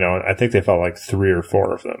 I think they felt like 3 or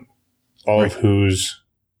 4 of them, all right. of whose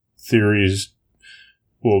theories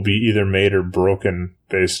will be either made or broken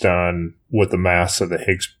based on what the mass of the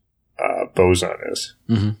Higgs boson is.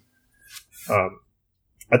 Mm-hmm.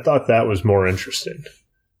 I thought that was more interesting.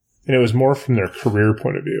 And it was more from their career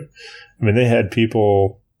point of view. I mean, they had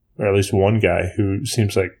people, or at least one guy, who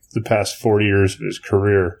seems like the past 40 years of his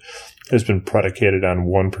career has been predicated on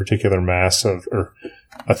one particular mass or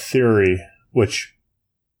a theory, which,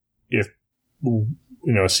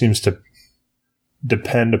 seems to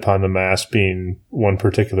depend upon the mass being one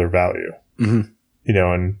particular value. Mm-hmm.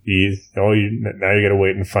 And now you got to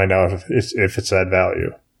wait and find out if it's that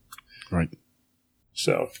value. Right.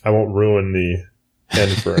 So I won't ruin the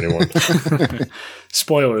end for anyone.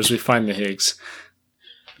 Spoilers, we find the Higgs.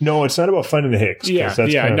 No, it's not about finding the Higgs.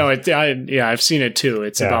 I've seen it too.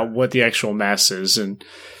 It's about what the actual mass is, and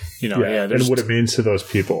and what it means to those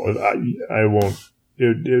people. I won't.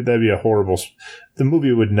 That'd be a horrible.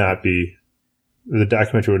 The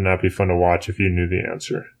documentary would not be fun to watch if you knew the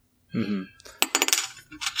answer. Mm-hmm.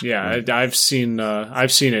 Yeah, I've seen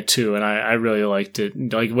it too, and I really liked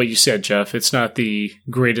it. Like what you said, Jeff, it's not the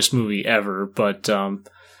greatest movie ever, but what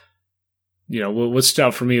stood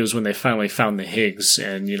out for me was when they finally found the Higgs,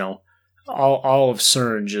 and all of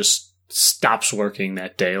CERN just stops working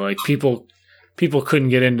that day. Like people couldn't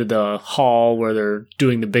get into the hall where they're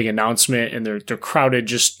doing the big announcement, and they're crowded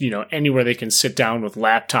just anywhere they can sit down with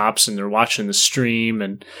laptops, and they're watching the stream,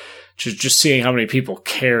 and just seeing how many people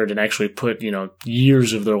cared and actually put,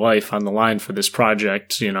 years of their life on the line for this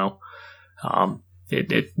project, it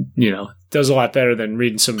does a lot better than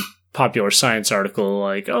reading some popular science article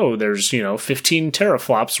like, oh, there's, 15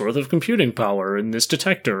 teraflops worth of computing power in this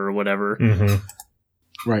detector or whatever.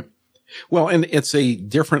 Mm-hmm. Right. Well, and it's a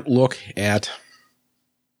different look at,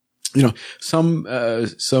 some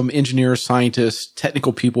engineers, scientists,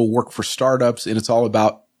 technical people work for startups, and it's all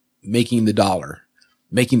about making the dollar,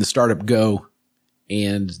 making the startup go,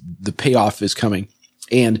 and the payoff is coming.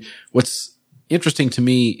 And what's interesting to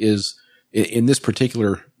me is in this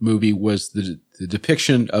particular movie was the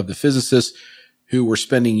depiction of the physicists who were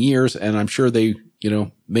spending years, and I'm sure they,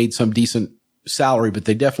 made some decent salary, but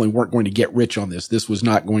they definitely weren't going to get rich on this. This was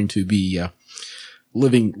not going to be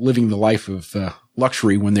living the life of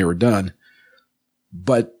luxury when they were done.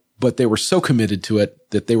 But they were so committed to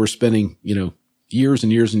it that they were spending, years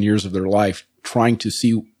and years and years of their life trying to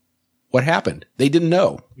see what happened. They didn't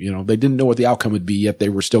know, they didn't know what the outcome would be, yet they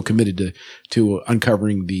were still committed to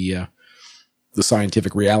uncovering the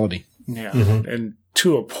scientific reality. Yeah. Mm-hmm. And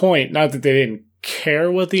to a point, not that they didn't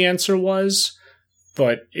care what the answer was,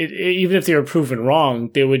 but even if they were proven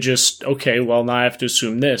wrong, they would just, okay, well, now I have to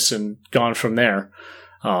assume this, and gone from there.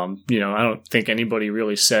 I don't think anybody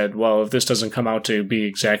really said, well, if this doesn't come out to be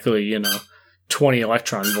exactly, 20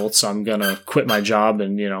 electron volts, I'm going to quit my job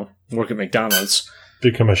and, work at McDonald's.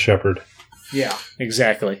 Become a shepherd. Yeah,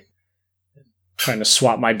 exactly. trying to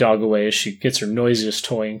swat my dog away as she gets her noisiest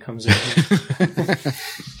toy and comes in.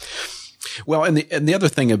 Well, and the other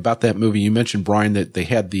thing about that movie, you mentioned, Brian, that they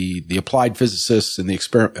had the applied physicists and the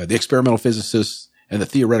experimental physicists and the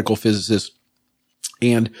theoretical physicists.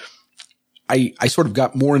 And I sort of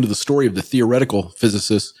got more into the story of the theoretical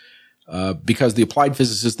physicists, because the applied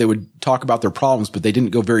physicists, they would talk about their problems, but they didn't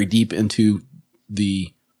go very deep into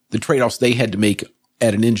the trade-offs they had to make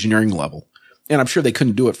at an engineering level. And I'm sure they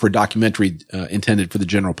couldn't do it for a documentary intended for the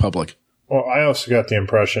general public. Well, I also got the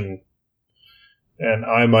impression, and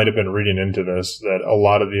I might have been reading into this, that a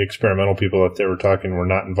lot of the experimental people that they were talking were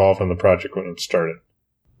not involved in the project when it started.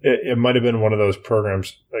 It might have been one of those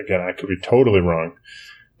programs, again, I could be totally wrong,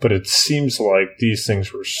 but it seems like these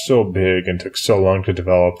things were so big and took so long to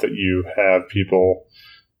develop that you have people,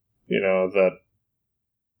 that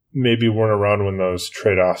maybe weren't around when those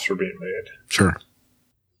trade-offs were being made. Sure.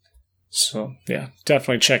 So, yeah,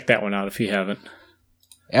 definitely check that one out if you haven't.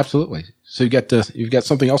 Absolutely. So you've got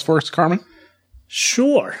something else for us, Carmen?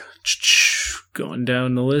 Sure. Going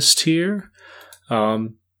down the list here.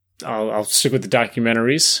 I'll stick with the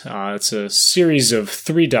documentaries. It's a series of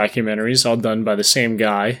 3 documentaries, all done by the same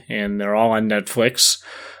guy, and they're all on Netflix.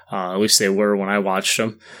 At least they were when I watched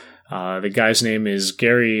them. The guy's name is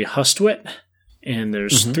Gary Hustwit, and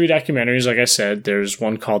there's 3 documentaries, like I said. There's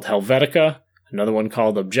one called Helvetica, another one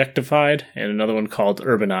called Objectified, and another one called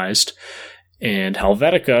Urbanized. And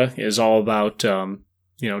Helvetica is all about,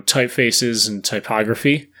 typefaces and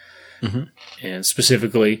typography. Mm-hmm. And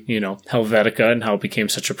specifically, Helvetica and how it became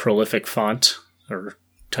such a prolific font or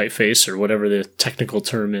typeface or whatever the technical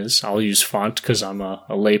term is. I'll use font because I'm a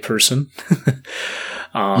lay person.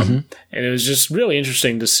 And it was just really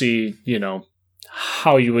interesting to see,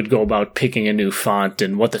 how you would go about picking a new font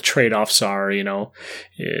and what the trade-offs are,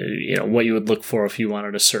 what you would look for if you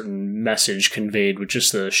wanted a certain message conveyed with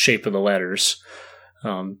just the shape of the letters.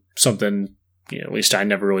 Something, at least I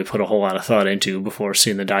never really put a whole lot of thought into before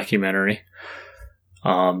seeing the documentary.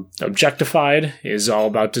 Objectified is all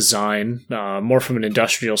about design, more from an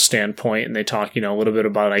industrial standpoint, and they talk, a little bit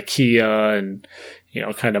about IKEA and,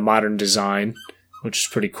 kind of modern design, which is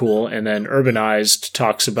pretty cool. And then Urbanized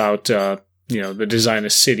talks about, the design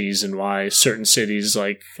of cities and why certain cities,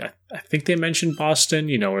 like I think they mentioned Boston,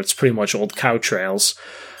 where it's pretty much old cow trails.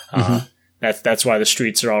 That's why the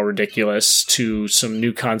streets are all ridiculous, to some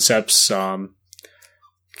new concepts.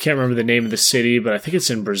 Can't remember the name of the city, but I think it's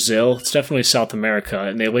in Brazil. It's definitely South America,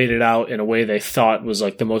 and they laid it out in a way they thought was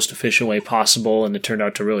like the most efficient way possible, and it turned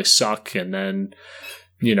out to really suck. And then,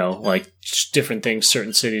 like different things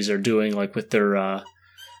certain cities are doing, like with their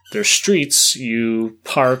streets, you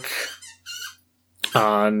park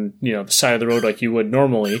on, the side of the road like you would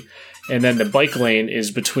normally, and then the bike lane is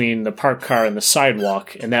between the parked car and the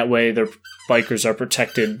sidewalk, and that way their bikers are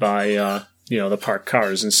protected by, the parked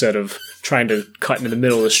cars instead of trying to cut into the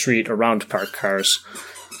middle of the street around parked cars.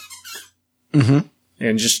 Mm-hmm.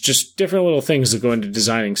 And just different little things that go into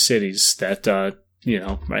designing cities that,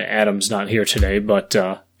 Adam's not here today, but,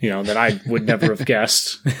 that I would never have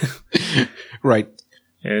guessed. Right.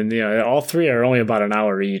 And, all 3 are only about an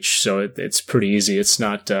hour each, so it's pretty easy. It's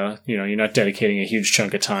not, you're not dedicating a huge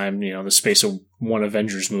chunk of time, the space of one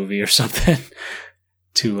Avengers movie or something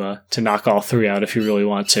to knock all 3 out if you really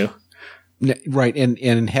want to. Right.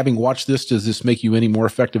 And having watched this, does this make you any more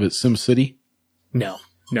effective at SimCity? No,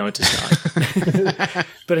 it does not.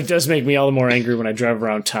 But it does make me all the more angry when I drive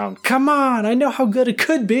around town. Come on, I know how good it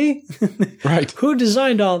could be. Right. Who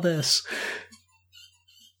designed all this?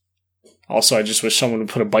 Also, I just wish someone would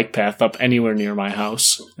put a bike path up anywhere near my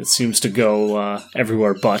house. It seems to go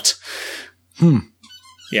everywhere but.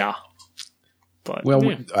 Yeah. But, well,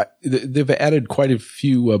 they've added quite a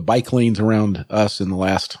few bike lanes around us in the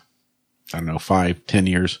last, 5-10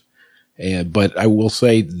 years. But I will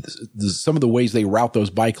say some of the ways they route those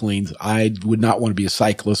bike lanes, I would not want to be a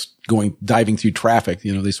cyclist diving through traffic.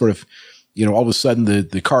 They sort of, all of a sudden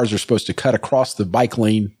the cars are supposed to cut across the bike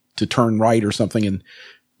lane to turn right or something, and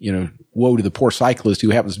woe to the poor cyclist who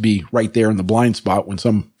happens to be right there in the blind spot when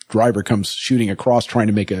some driver comes shooting across trying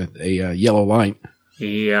to make a yellow light.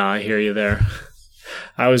 Yeah, I hear you there.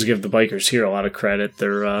 I always give the bikers here a lot of credit.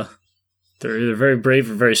 They're either very brave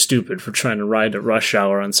or very stupid for trying to ride at rush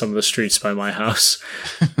hour on some of the streets by my house.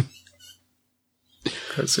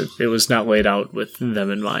 Because it was not laid out with them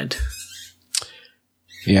in mind.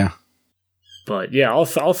 Yeah. But yeah, all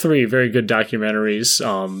 3 very good documentaries.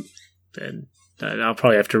 And I'll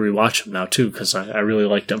probably have to rewatch them now too, because I really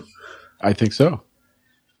liked them. I think so.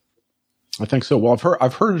 Well,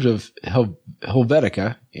 I've heard of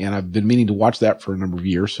Helvetica, and I've been meaning to watch that for a number of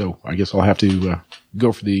years. So I guess I'll have to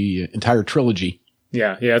go for the entire trilogy.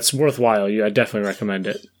 Yeah, it's worthwhile. I definitely recommend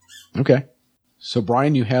it. Okay. So,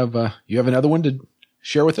 Brian, you have another one to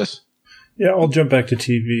share with us? Yeah, I'll jump back to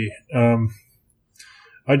TV.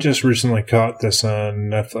 I just recently caught this on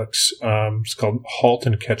Netflix. It's called *Halt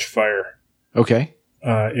and Catch Fire*. Okay.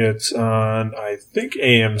 It's on, I think,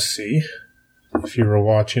 AMC, if you were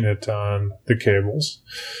watching it on the cables.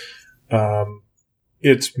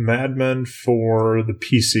 It's Mad Men for the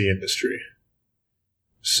PC industry.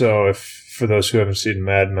 So for those who haven't seen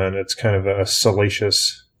Mad Men, it's kind of a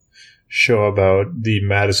salacious show about the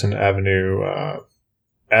Madison Avenue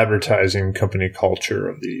advertising company culture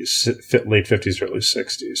of the late 50s, early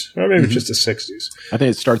 60s. Or maybe just the 60s. I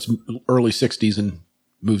think it starts early 60s and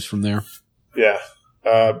moves from there. Yeah.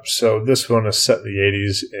 So this one is set in the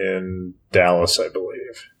 80s in Dallas, I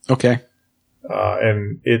believe. Okay.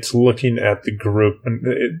 And it's looking at the group.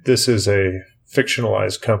 And this is a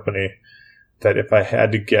fictionalized company that, if I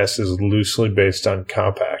had to guess, is loosely based on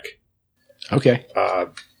Compaq. Okay.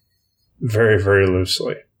 Very, very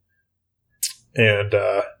loosely. And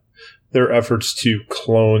their efforts to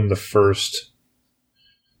clone the first,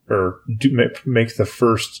 or make the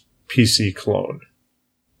first PC clone,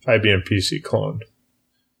 IBM PC clone.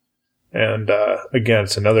 And again,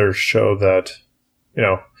 it's another show that,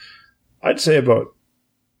 I'd say about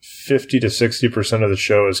 50 to 60% of the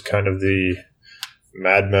show is kind of the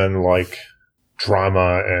Mad Men-like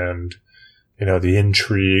drama and, the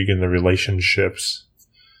intrigue and the relationships.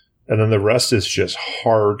 And then the rest is just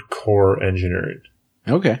hardcore engineering.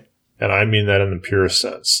 Okay. And I mean that in the purest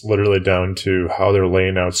sense, literally down to how they're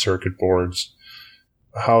laying out circuit boards,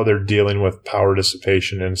 how they're dealing with power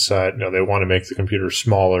dissipation inside. They want to make the computer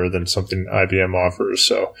smaller than something IBM offers.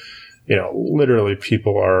 So, literally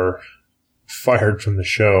people are fired from the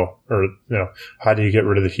show, or, how do you get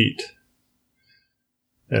rid of the heat?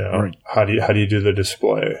 Right. How do you do the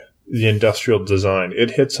display? The industrial design,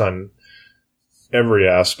 it hits on every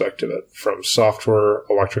aspect of it, from software,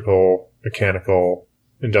 electrical, mechanical,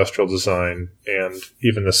 industrial design, and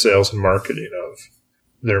even the sales and marketing of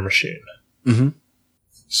their machine. Mm-hmm.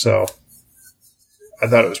 So I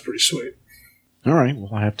thought it was pretty sweet. All right.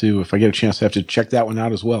 Well, if I get a chance, I have to check that one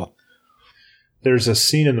out as well. There's a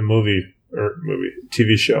scene in the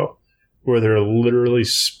TV show where they're literally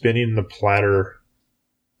spinning the platter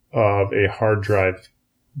of a hard drive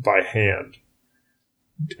by hand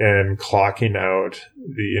and clocking out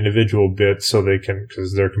the individual bits so they can,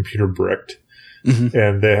 because they're computer bricked,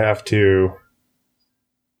 and they have to,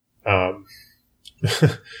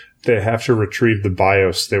 retrieve the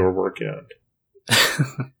BIOS they were working on.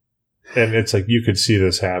 And it's like, you could see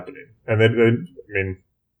this happening. And then,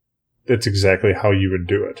 that's exactly how you would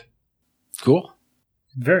do it. Cool.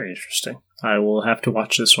 Very interesting. I will have to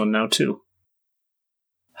watch this one now, too.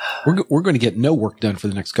 We're going to get no work done for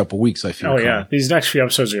the next couple of weeks, I feel. Oh, yeah. These next few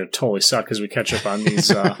episodes are going to totally suck as we catch up on these,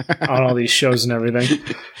 on all these shows and everything.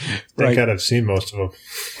 Thank God I've seen most of them.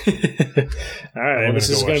 All right. Well, this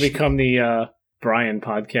is going to become the Brian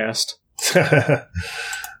podcast. I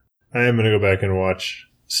am going to go back and watch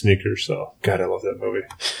Sneakers, so God, I love that movie.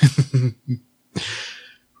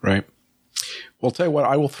 Right. Well, I'll tell you what,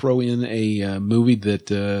 I will throw in a movie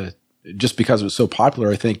that just because it was so popular,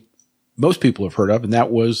 I think most people have heard of, and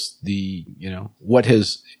that was what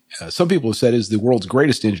has some people have said is the world's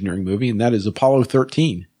greatest engineering movie, and that is Apollo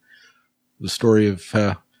 13. The story of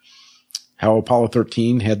how Apollo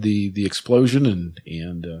 13 had the explosion and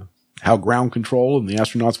how ground control and the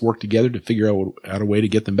astronauts worked together to figure out a way to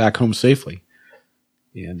get them back home safely.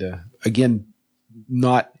 And again,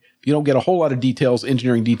 you don't get a whole lot of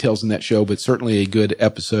engineering details in that show, but certainly a good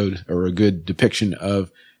episode or a good depiction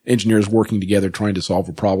of engineers working together trying to solve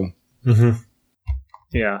a problem. Mm-hmm.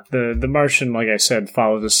 Yeah, the Martian, like I said,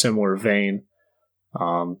 follows a similar vein.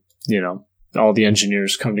 All the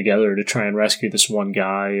engineers come together to try and rescue this one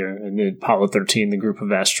guy, and the Apollo 13, the group of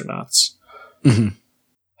astronauts. Mm-hmm. Man,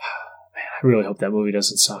 I really hope that movie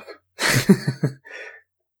doesn't suck.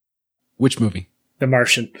 Which movie? The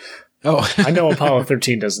Martian. Oh, I know Apollo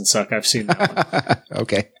 13 doesn't suck. I've seen that one.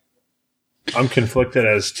 Okay. I'm conflicted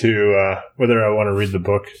as to whether I want to read the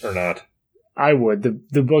book or not. I would.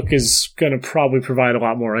 The book is going to probably provide a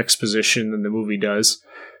lot more exposition than the movie does.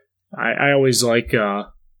 I always like, like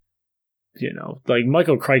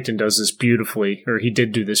Michael Crichton does this beautifully, or he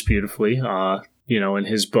did do this beautifully, in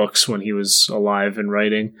his books when he was alive and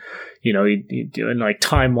writing. He doing like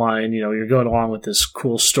timeline, you're going along with this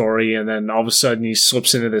cool story, and then all of a sudden he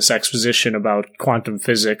slips into this exposition about quantum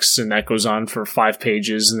physics, and that goes on for 5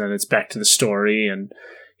 pages, and then it's back to the story, and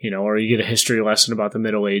or you get a history lesson about the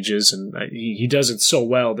Middle Ages, and he does it so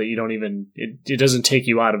well that you don't even, it doesn't take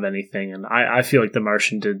you out of anything. And I feel like The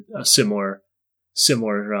Martian did a similar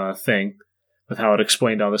similar thing with how it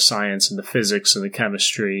explained all the science and the physics and the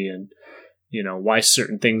chemistry and, you know, why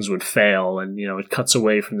certain things would fail. And, you know, it cuts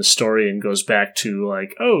away from the story and goes back to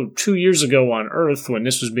like, 2 years ago on Earth when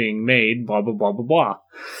this was being made, blah, blah, blah, blah, blah.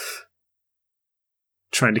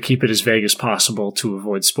 Trying to keep it as vague as possible to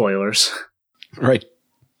avoid spoilers. Right.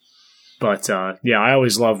 But, yeah, I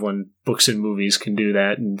always love when books and movies can do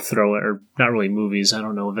that and throw it, or not really movies, I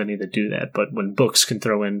don't know of any that do that, but when books can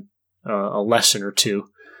throw in a lesson or two.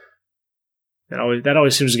 That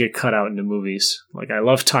always seems to get cut out into movies. Like, I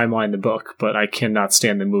love Timeline, the book, but I cannot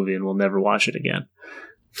stand the movie and will never watch it again.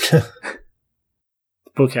 The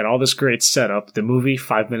book had all this great setup. The movie,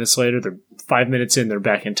 5 minutes later, they're 5 minutes in, they're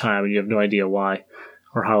back in time, and you have no idea why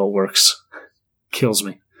or how it works. Kills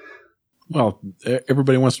me. Well,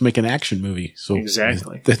 everybody wants to make an action movie, so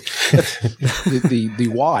exactly. The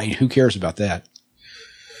why? Who cares about that?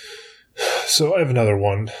 So I have another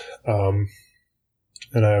one, and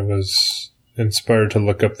I was inspired to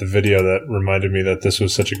look up the video that reminded me that this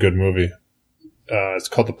was such a good movie. It's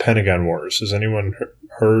called The Pentagon Wars. Has anyone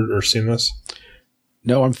heard or seen this?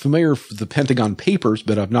 No, I'm familiar with the Pentagon Papers,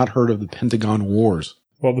 but I've not heard of the Pentagon Wars.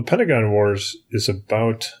 Well, the Pentagon Wars is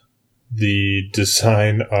about the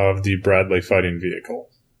design of the Bradley fighting vehicle.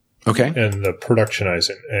 Okay. And the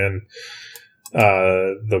productionizing. And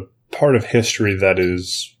the part of history that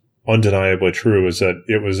is undeniably true is that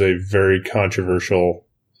it was a very controversial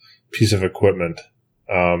piece of equipment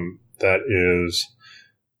that is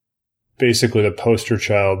basically the poster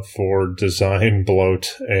child for design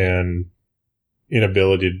bloat and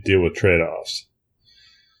inability to deal with trade-offs.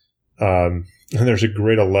 And there's a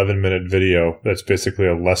great 11-minute video that's basically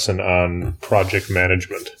a lesson on project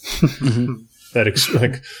management.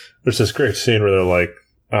 There's this great scene where they're like,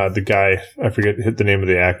 the guy, I forget the name of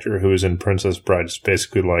the actor who was in Princess Bride, is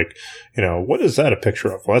basically like, you know, what is that a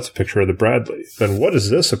picture of? Well, that's a picture of the Bradley. Then what is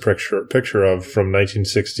this a picture of from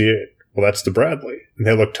 1968? Well, that's the Bradley. And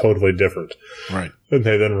they look totally different. Right. And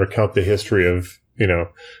they then recount the history of, you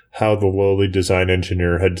know, how the lowly design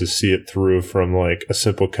engineer had to see it through from like a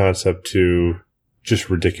simple concept to just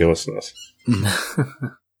ridiculousness.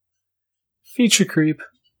 Feature creep.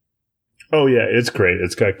 Oh yeah, it's great.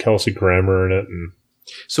 It's got Kelsey Grammer in it, and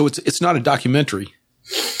so it's not a documentary.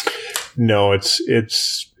 No,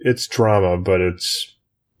 it's drama, but it's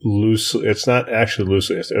loosely. It's not actually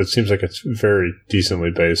loosely. It seems like it's very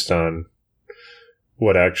decently based on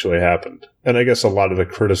what actually happened, and I guess a lot of the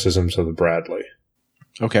criticisms of the Bradley.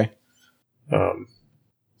 Okay.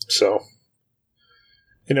 So,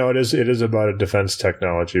 you know, it is about a defense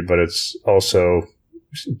technology, but it's also,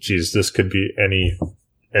 geez, this could be any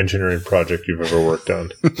engineering project you've ever worked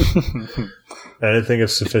on. Anything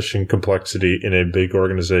of sufficient complexity in a big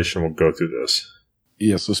organization will go through this.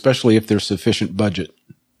 Yes, especially if there's sufficient budget.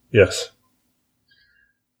 Yes.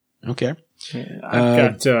 Okay. Yeah,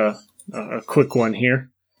 I've got a quick one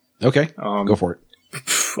here. Okay, go for it.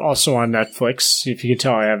 Also on Netflix. If you can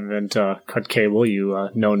tell I haven't cut cable, you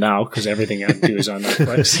know now, because everything I do is on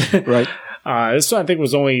Netflix. Right. This one I think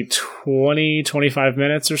was only 20, 25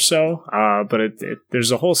 minutes or so, but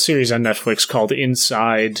there's a whole series on Netflix called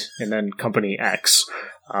Inside and then Company X.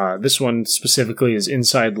 This one specifically is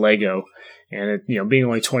Inside Lego, and it, you know, being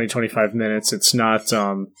only 20, 25 minutes, it's not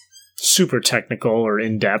super technical or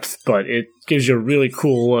in-depth, but it gives you a really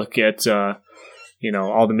cool look at you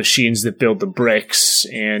know, all the machines that build the bricks,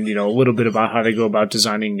 and, you know, a little bit about how they go about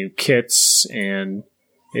designing new kits, and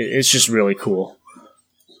it's just really cool.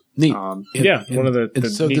 Neat. One of the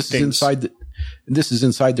so neat this things. is inside this is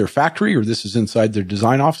inside their factory, or this is inside their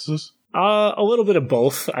design offices? A little bit of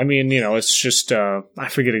both. I mean, you know, it's just I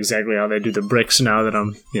forget exactly how they do the bricks now that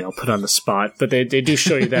I'm, you know, put on the spot, but they do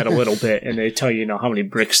show you that a little bit, and they tell you, you know, how many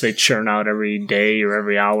bricks they churn out every day or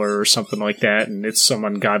every hour or something like that, and it's some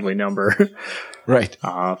ungodly number. Right.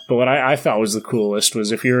 But what I thought was the coolest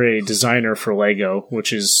was if you're a designer for Lego,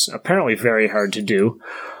 which is apparently very hard to do,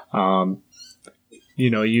 you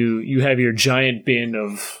know, you have your giant bin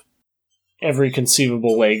of every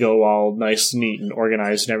conceivable Lego all nice, neat, and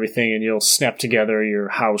organized and everything, and you'll snap together your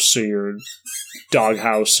house or your dog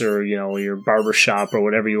house or, you know, your barber shop or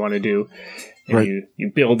whatever you want to do. And right.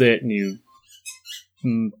 you build it and you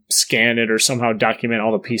scan it or somehow document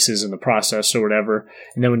all the pieces in the process or whatever.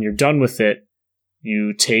 And then when you're done with it,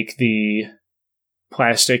 you take the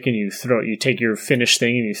plastic and you take your finished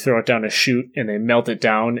thing and you throw it down a chute, and they melt it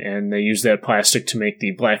down, and they use that plastic to make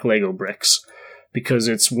the black Lego bricks, because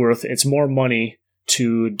it's more money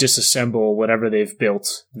to disassemble whatever they've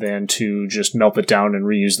built than to just melt it down and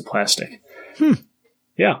reuse the plastic.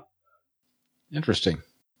 Yeah. Interesting.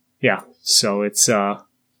 Yeah. So it's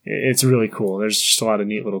it's really cool. There's just a lot of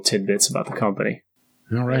neat little tidbits about the company.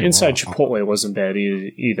 All right. Inside Chipotle wasn't bad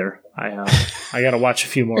either. I got to watch a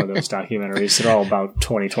few more of those documentaries. They're all about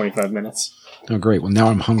 20, 25 minutes. Oh, great. Well, now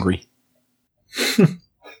I'm hungry.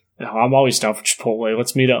 I'm always down for Chipotle.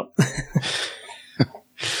 Let's meet up.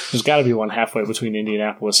 There's got to be one halfway between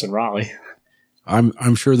Indianapolis and Raleigh.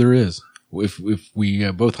 I'm sure there is. If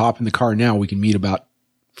we both hop in the car now, we can meet about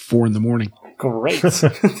 4 a.m. Great.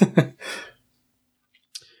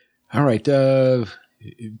 All right.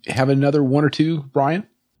 Have another one or two, Brian?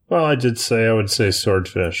 Well, I would say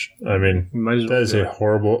Swordfish. I mean, it is a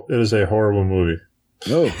horrible movie.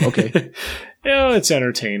 Oh, okay. Yeah, it's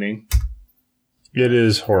entertaining. It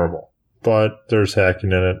is horrible, but there's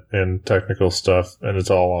hacking in it and technical stuff, and it's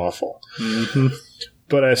all awful. Mm-hmm.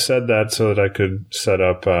 But I said that so that I could set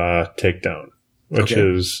up Takedown, which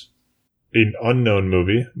is an unknown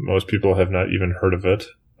movie. Most people have not even heard of it.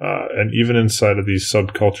 And even inside of the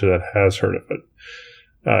subculture that has heard of it,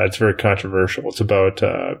 it's very controversial. It's about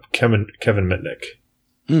Kevin Mitnick.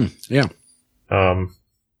 Yeah.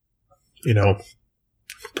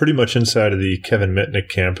 Pretty much inside of the Kevin Mitnick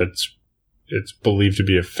camp, it's believed to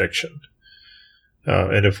be a fiction.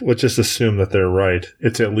 And let's just assume that they're right.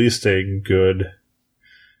 It's at least a good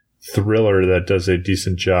thriller that does a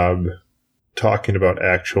decent job talking about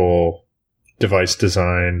actual device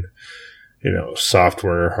design,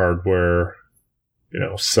 software, hardware,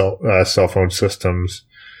 cell phone systems.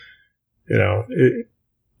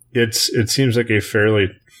 It seems like a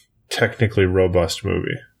fairly technically robust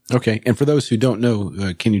movie. Okay. And for those who don't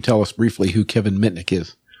know, can you tell us briefly who Kevin Mitnick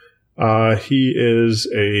is? He is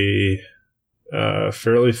a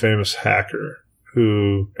fairly famous hacker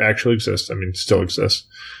who actually exists. I mean, still exists.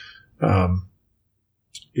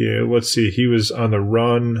 Let's see. He was on the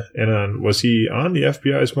run, and was he on the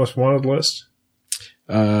FBI's most wanted list?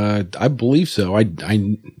 I believe so. I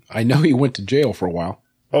know he went to jail for a while.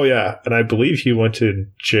 Oh yeah, and I believe he went to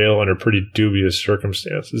jail under pretty dubious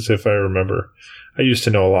circumstances, if I remember. I used to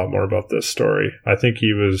know a lot more about this story. I think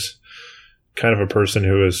he was kind of a person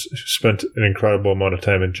who has spent an incredible amount of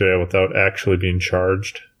time in jail without actually being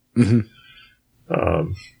charged. Mm-hmm.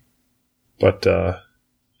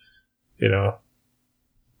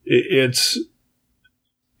 It's,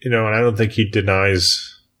 and I don't think he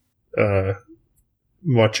denies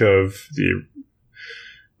much of the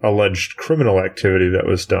alleged criminal activity that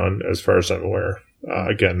was done, as far as I'm aware.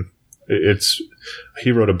 Again,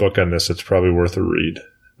 he wrote a book on this. It's probably worth a read.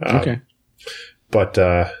 Okay. But,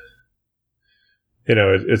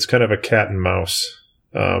 it's kind of a cat and mouse.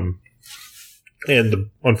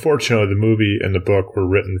 Unfortunately, the movie and the book were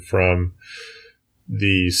written from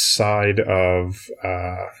the side of,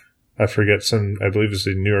 I believe it's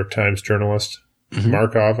the New York Times journalist, Mm-hmm.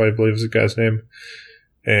 Markov, I believe is the guy's name,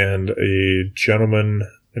 and a gentleman,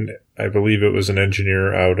 and I believe it was an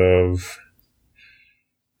engineer out of,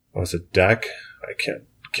 was it DEC? I can't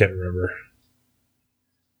remember.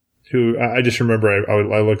 Who, I just remember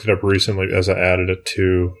I looked it up recently as I added it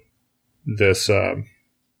to this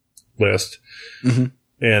list. Mm-hmm.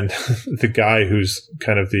 And the guy who's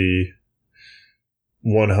kind of the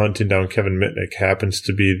one hunting down Kevin Mitnick happens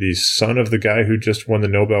to be the son of the guy who just won the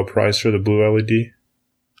Nobel Prize for the blue LED.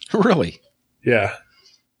 Really? Yeah.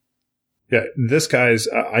 Yeah, this guy's,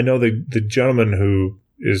 I know the gentleman who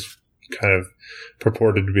is kind of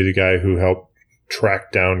purported to be the guy who helped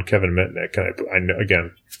track down Kevin Mitnick, and I know,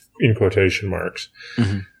 again, in quotation marks.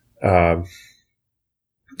 Mm-hmm.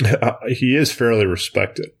 He is fairly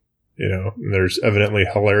respected, and there's evidently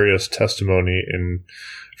hilarious testimony in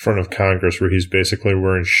front of Congress where he's basically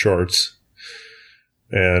wearing shorts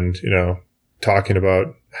and, talking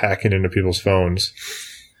about hacking into people's phones.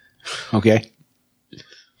 Okay.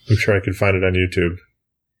 I'm sure I could find it on YouTube.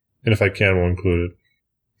 And if I can, we'll include it.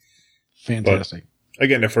 Fantastic. But,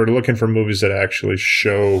 again, if we're looking for movies that actually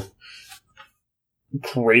show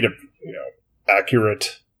great,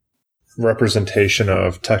 accurate representation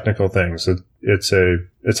of technical things, it's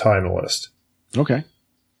high on the list. Okay.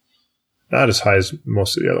 Not as high as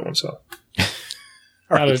most of the other ones, though.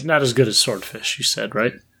 Not as good as Swordfish, you said,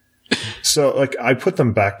 right? So, I put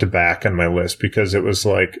them back to back on my list because it was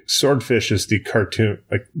Swordfish is the cartoon,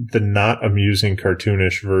 the not amusing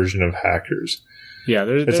cartoonish version of Hackers. Yeah,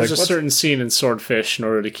 there's a certain scene in Swordfish, in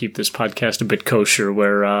order to keep this podcast a bit kosher,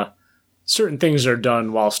 where certain things are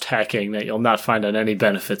done whilst hacking that you'll not find on any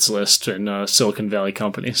benefits list in Silicon Valley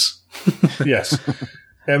companies. Yes.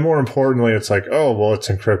 And more importantly, it's it's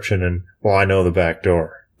encryption and, I know the back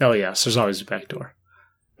door. Oh, yes, there's always a back door.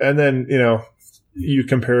 And then, you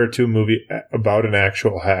compare it to a movie about an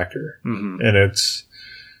actual hacker. Mm-hmm. And it's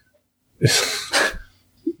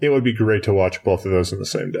it would be great to watch both of those in the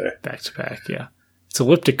same day. Back to back, yeah. It's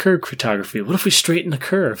elliptic curve photography. What if we straighten the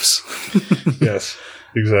curves? Yes,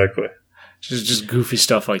 exactly. Just goofy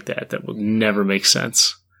stuff like that would never make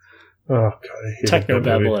sense. Oh, God, I hated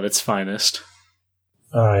Technobabble at its finest.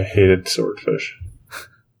 I hated Swordfish.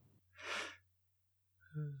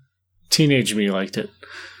 Teenage me liked it.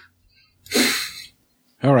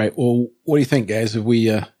 All right. Well, what do you think, guys? Have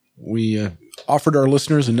we offered our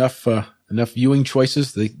listeners enough viewing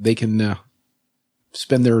choices they can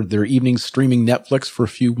spend their evenings streaming Netflix for a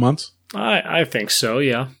few months? I think so.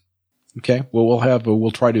 Yeah. Okay. Well,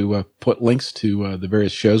 we'll try to put links to the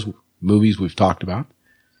various shows, movies we've talked about.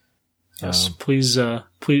 Yes. Please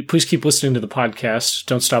keep listening to the podcast.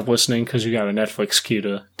 Don't stop listening because you got a Netflix queue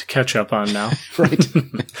to catch up on now. Right.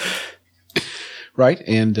 Right.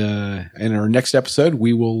 And in our next episode,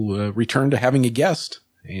 we will return to having a guest.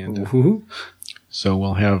 And so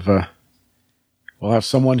we'll have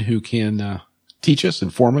someone who can teach us,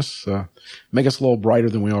 inform us, make us a little brighter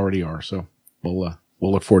than we already are. So we'll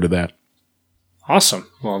look forward to that.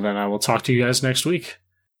 Awesome. Well, then I will talk to you guys next week.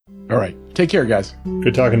 All right. Take care, guys.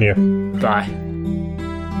 Good talking to you. Bye.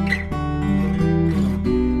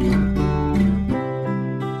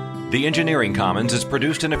 The Engineering Commons is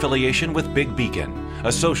produced in affiliation with Big Beacon,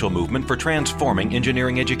 a social movement for transforming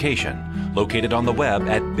engineering education, located on the web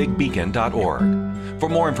at bigbeacon.org. For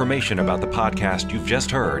more information about the podcast you've just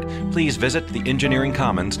heard, please visit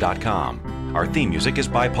theengineeringcommons.com. Our theme music is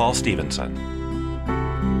by Paul Stevenson.